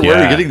wonder where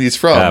Yeah. you're getting these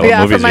from. Yeah, What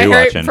yeah, movies for my are you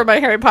Harry watching? for my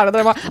Harry Potter.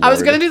 That I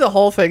was gonna do the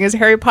whole thing as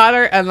Harry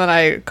Potter, and then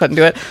I couldn't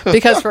do it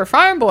because for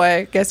Farm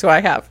Boy, guess who I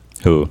have?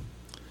 Who?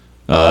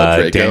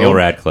 Draco. Daniel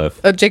Radcliffe.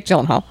 Jake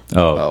Gyllenhaal.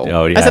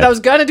 Oh, yeah. I said I was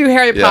gonna do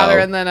Harry Yeah. Potter,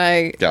 and then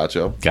I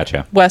Gotcha.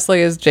 Gotcha.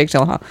 Wesley is Jake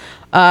Gyllenhaal.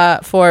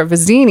 For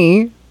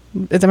Vizzini,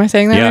 am I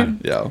saying that Yeah. right?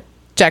 Yeah.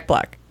 Jack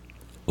Black.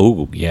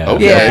 Ooh, yeah.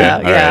 Okay. Yeah,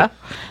 All yeah. right.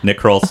 Nick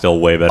Kroll's still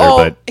way better, Oh,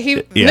 but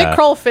Nick yeah.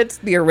 Kroll fits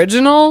the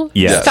original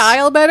Yes.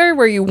 style better,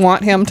 where you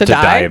want him to to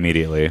die die.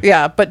 immediately.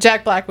 Yeah, but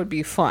Jack Black would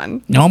be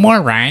fun. No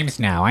more rhymes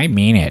now. I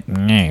mean it.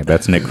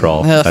 That's Nick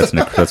Kroll. That's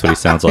what he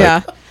sounds like.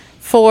 Yeah.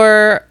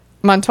 For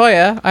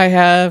Montoya, I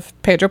have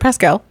Pedro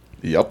Pascal.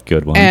 Yep.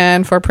 Good one.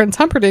 And for Prince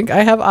Humperdinck,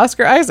 I have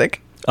Oscar Isaac.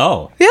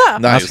 Oh. Yeah.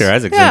 Nice. Oscar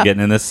Isaac's Yeah.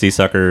 getting in this sea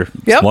sucker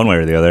Yep. one way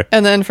or the other.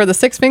 And then for the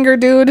Six Finger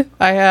Dude,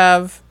 I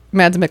have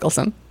Mads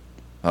Mikkelsen.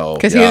 Oh,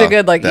 'Cause he's a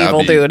good, like, That'd evil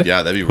be- dude.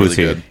 Yeah, that'd be really Who's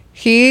he? good.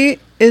 He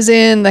is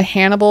in the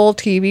Hannibal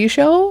TV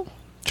show.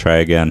 Try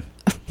again.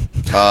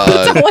 That's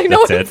all I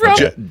know That's him it? from.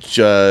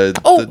 Okay.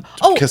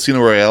 Oh. Casino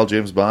Royale,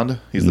 James Bond.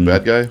 He's the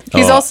bad guy.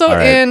 He's Oh, also all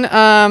right. in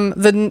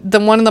the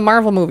one in the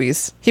Marvel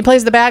movies. He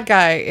plays the bad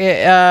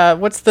guy.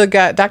 What's the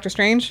guy? Doctor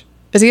Strange?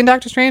 Is he in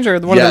Doctor Strange or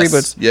one of the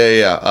reboots?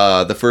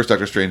 Yeah. The first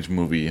Doctor Strange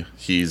movie,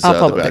 he's I'll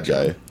pull the up a bad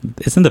picture. guy.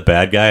 Isn't the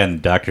bad guy in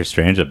Doctor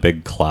Strange a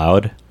big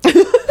cloud?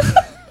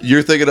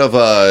 You're thinking of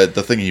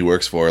the thing he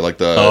works for, like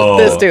the Oh.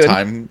 This dude.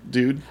 time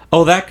dude.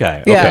 Oh, that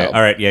guy. Yeah. Okay.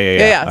 All right.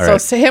 Yeah. All So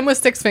right. so him with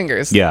six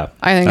fingers. Yeah.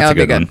 I think That's that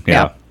would a be good good. one.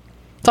 Yeah.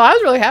 So I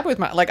was really happy with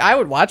I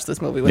would watch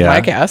this movie with Yeah. my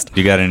cast.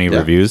 You got any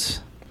reviews?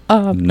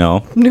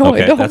 No. no, I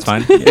Okay, don't. that's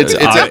fine. It's So-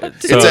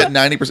 at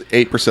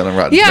 98% on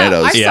Rotten Yeah,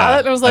 Tomatoes. I saw it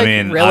and I was like,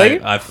 really?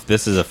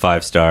 This is a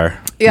 5-star.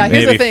 Yeah,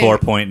 here's the maybe thing.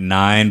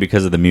 4.9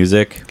 because of the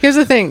music. Here's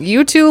the thing: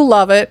 you two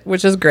love it,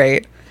 which is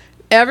great.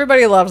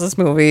 Everybody loves this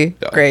movie.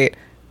 Yeah. Great.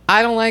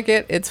 I don't like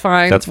it. It's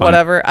fine. That's fine.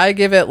 Whatever. I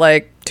give it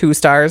like 2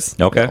 stars,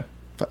 Okay.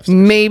 5 stars.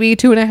 maybe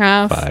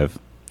 2.5. 5.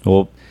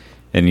 Well,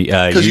 and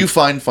Because you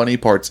find funny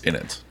parts in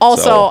it.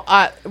 Also,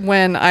 So,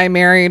 when I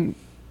married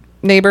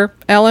neighbor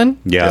Ellen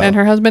Yeah. and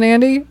her husband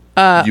Andy,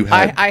 You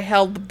had I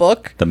held the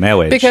book. The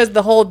marriage. Because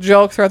the whole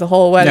joke throughout the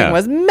whole wedding Yeah.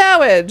 was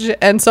marriage.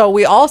 And so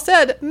we all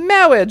said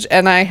marriage.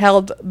 And I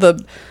held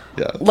the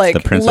like The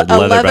Princess a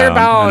leather-bound. I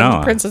leather-bound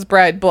know. Princess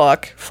Bride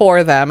book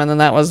for them. And then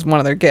that was one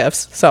of their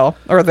gifts. So,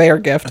 or their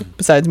gift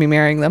besides me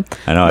marrying them.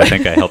 I know. I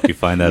think I helped you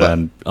find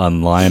that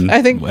online.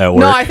 I think, at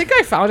work. no, I think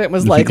I found it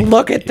was like,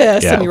 look at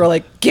this. Yeah. And you were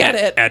like, get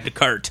it. Add to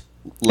cart.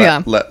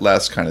 Yeah.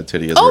 last kind of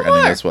titty as Oh, we're ending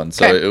more. this one.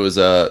 So Okay. it was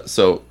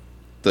so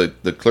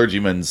the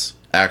clergyman's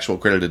actual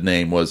credited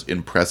name was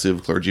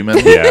Impressive Clergyman.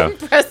 Yeah.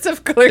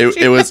 Impressive clergy.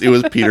 It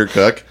was Peter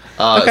Cook.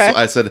 Okay. So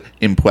I said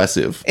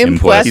impressive.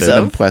 Impressive. He's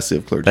an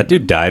impressive clergyman. That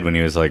dude died when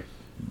he was like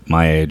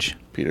my age.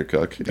 Peter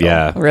Cook.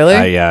 Yeah.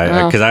 Really?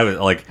 Yeah. Oh. Because I was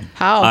like,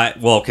 How?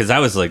 Because I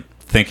was like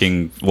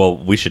thinking, well,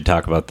 we should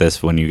talk about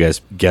this when you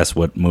guys guess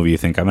what movie you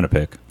think I'm going to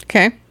pick.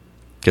 Okay.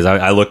 Because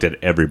I looked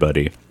at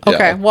everybody. Okay.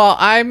 Yeah. Well,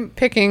 I'm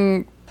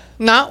picking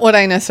not what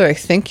I necessarily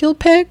think you'll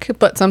pick,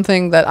 but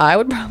something that I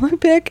would probably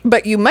pick.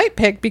 But you might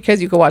pick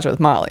because you could watch it with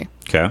Molly.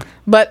 Okay.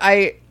 But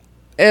I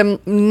am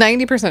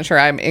 90% sure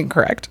I'm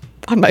incorrect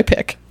on my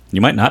pick.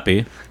 You might not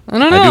be. I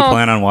don't I do know.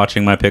 plan on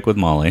watching my pick with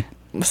Molly.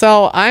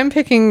 So I'm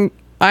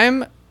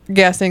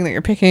guessing that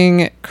you're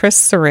picking Chris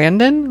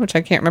Sarandon, which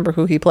I can't remember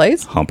who he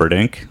plays.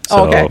 Humperdinck.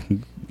 Oh, So okay.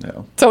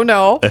 No. So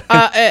no.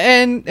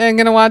 And I'm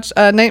going to watch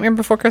Nightmare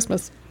Before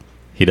Christmas.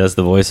 he does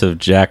the voice of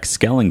Jack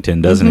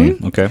Skellington, doesn't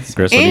he? Okay. Chris,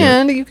 what do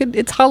you- And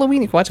it's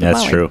Halloween. You can watch it with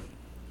that's Molly. true.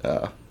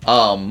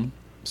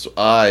 So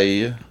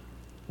I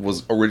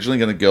was originally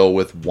going to go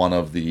with one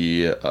of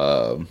the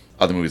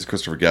other movies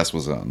Christopher Guest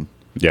was on.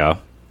 Yeah.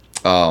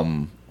 I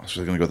was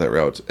really going to go that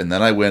route, and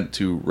then I went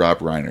to Rob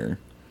Reiner.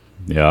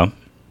 Yeah.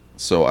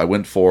 So I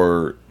went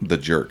for The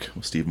Jerk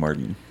with Steve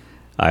Martin.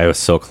 I was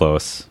so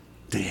close.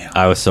 Damn.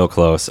 I was so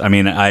close. I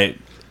mean,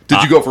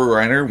 Did you go for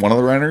Reiner? One of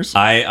the Reiners?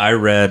 I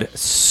read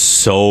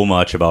so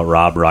much about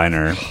Rob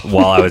Reiner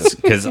while I was,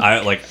 because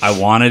I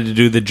wanted to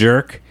do The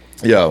Jerk,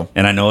 Yeah.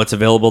 and I know it's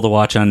available to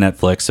watch on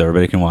Netflix, so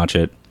everybody can watch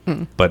it.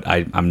 But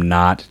I'm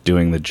not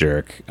doing The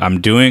Jerk. I'm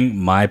doing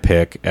my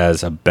pick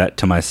as a bet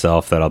to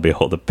myself that I'll be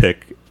able to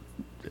pick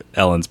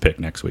Ellen's pick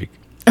next week.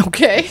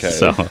 Okay.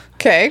 So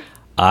Okay.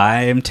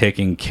 I am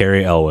taking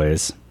Carrie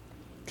Elways,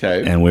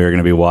 Okay. and we're going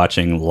to be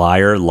watching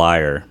Liar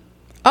Liar.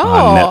 Oh,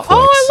 on Netflix.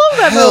 I love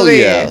that Hell movie.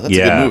 yeah. That's a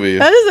Yeah. good movie.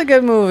 That is a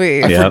good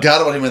movie. I Yep.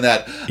 forgot about him in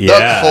that.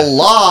 Yeah. The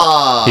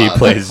Claw. He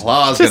plays- The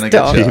Claw's Just gonna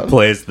don't. get He you.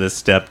 plays the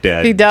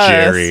stepdad, He does.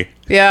 Jerry.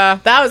 Yeah,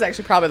 that was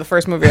actually probably the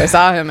first movie I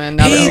saw him in.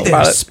 Now that I think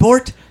about it.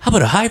 sport. How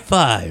about a high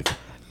five?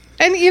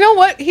 And you know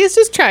what? He's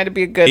just trying to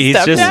be a good He's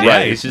stepdad. just-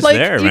 yeah, he's just like,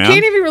 there, you man.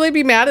 can't even really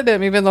be mad at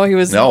him, even though he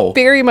was No.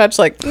 very much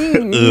like, he's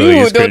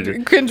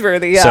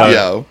cringeworthy. Yeah.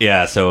 So,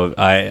 Yeah. so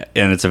and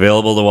it's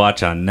available to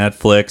watch on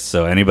Netflix,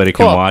 so anybody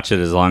can Cool. watch it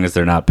as long as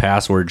they're not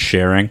password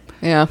sharing.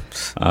 yeah.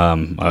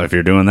 If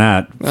you're doing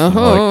that,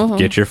 like,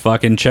 get your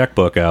fucking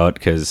checkbook out,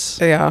 because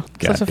Yeah. Such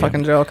a Goddamn.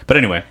 fucking joke. But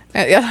anyway,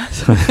 Yeah.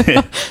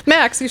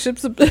 Max, you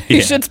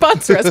should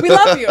sponsor us. We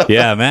love you.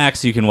 yeah,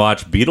 Max, you can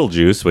watch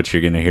Beetlejuice, which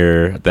you're going to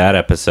hear that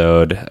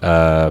episode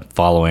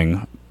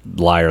following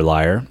Liar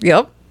Liar.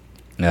 Yep.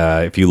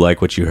 If you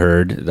like what you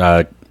heard,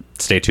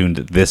 stay tuned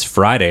this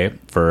Friday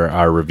for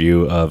our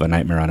review of A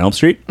Nightmare on Elm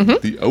Street.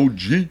 The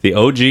OG. The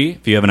OG.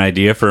 If you have an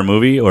idea for a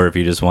movie, or if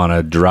you just want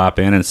to drop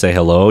in and say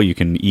hello, you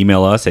can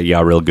email us at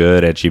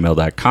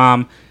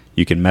yarealgood@gmail.com.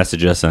 You can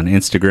message us on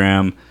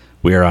Instagram.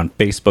 We are on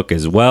Facebook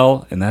as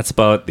well, and that's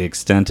about the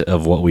extent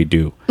of what we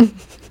do.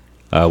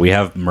 We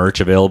have merch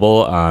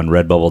available on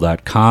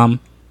redbubble.com.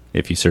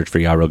 If you search for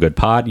Ya Real Good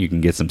Pod, you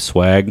can get some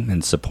swag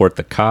and support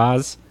the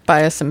cause.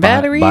 Buy us some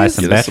batteries. Buy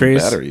some Get us some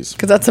batteries. batteries.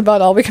 Because that's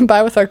about all we can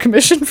buy with our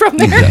commission from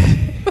there.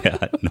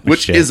 Yeah, no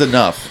Which shit. is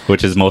enough.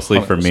 Which is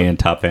mostly for me and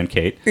Top Fan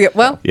Kate. Yeah,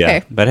 well, Yeah,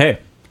 okay. but hey,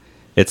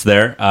 it's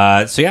there.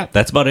 So yeah,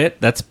 that's about it.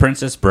 That's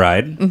Princess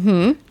Bride.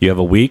 Mm-hmm. You have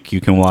a week. You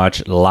can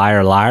watch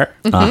Liar Liar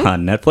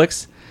on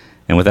Netflix.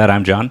 And with that,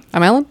 I'm John,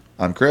 I'm Ellen.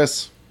 I'm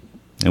Chris.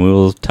 and we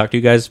will talk to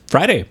you guys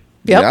Friday.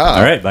 Yep. Yeah.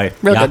 All right, bye.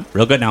 Real Yeah, good.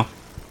 real good now.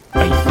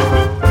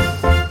 Bye.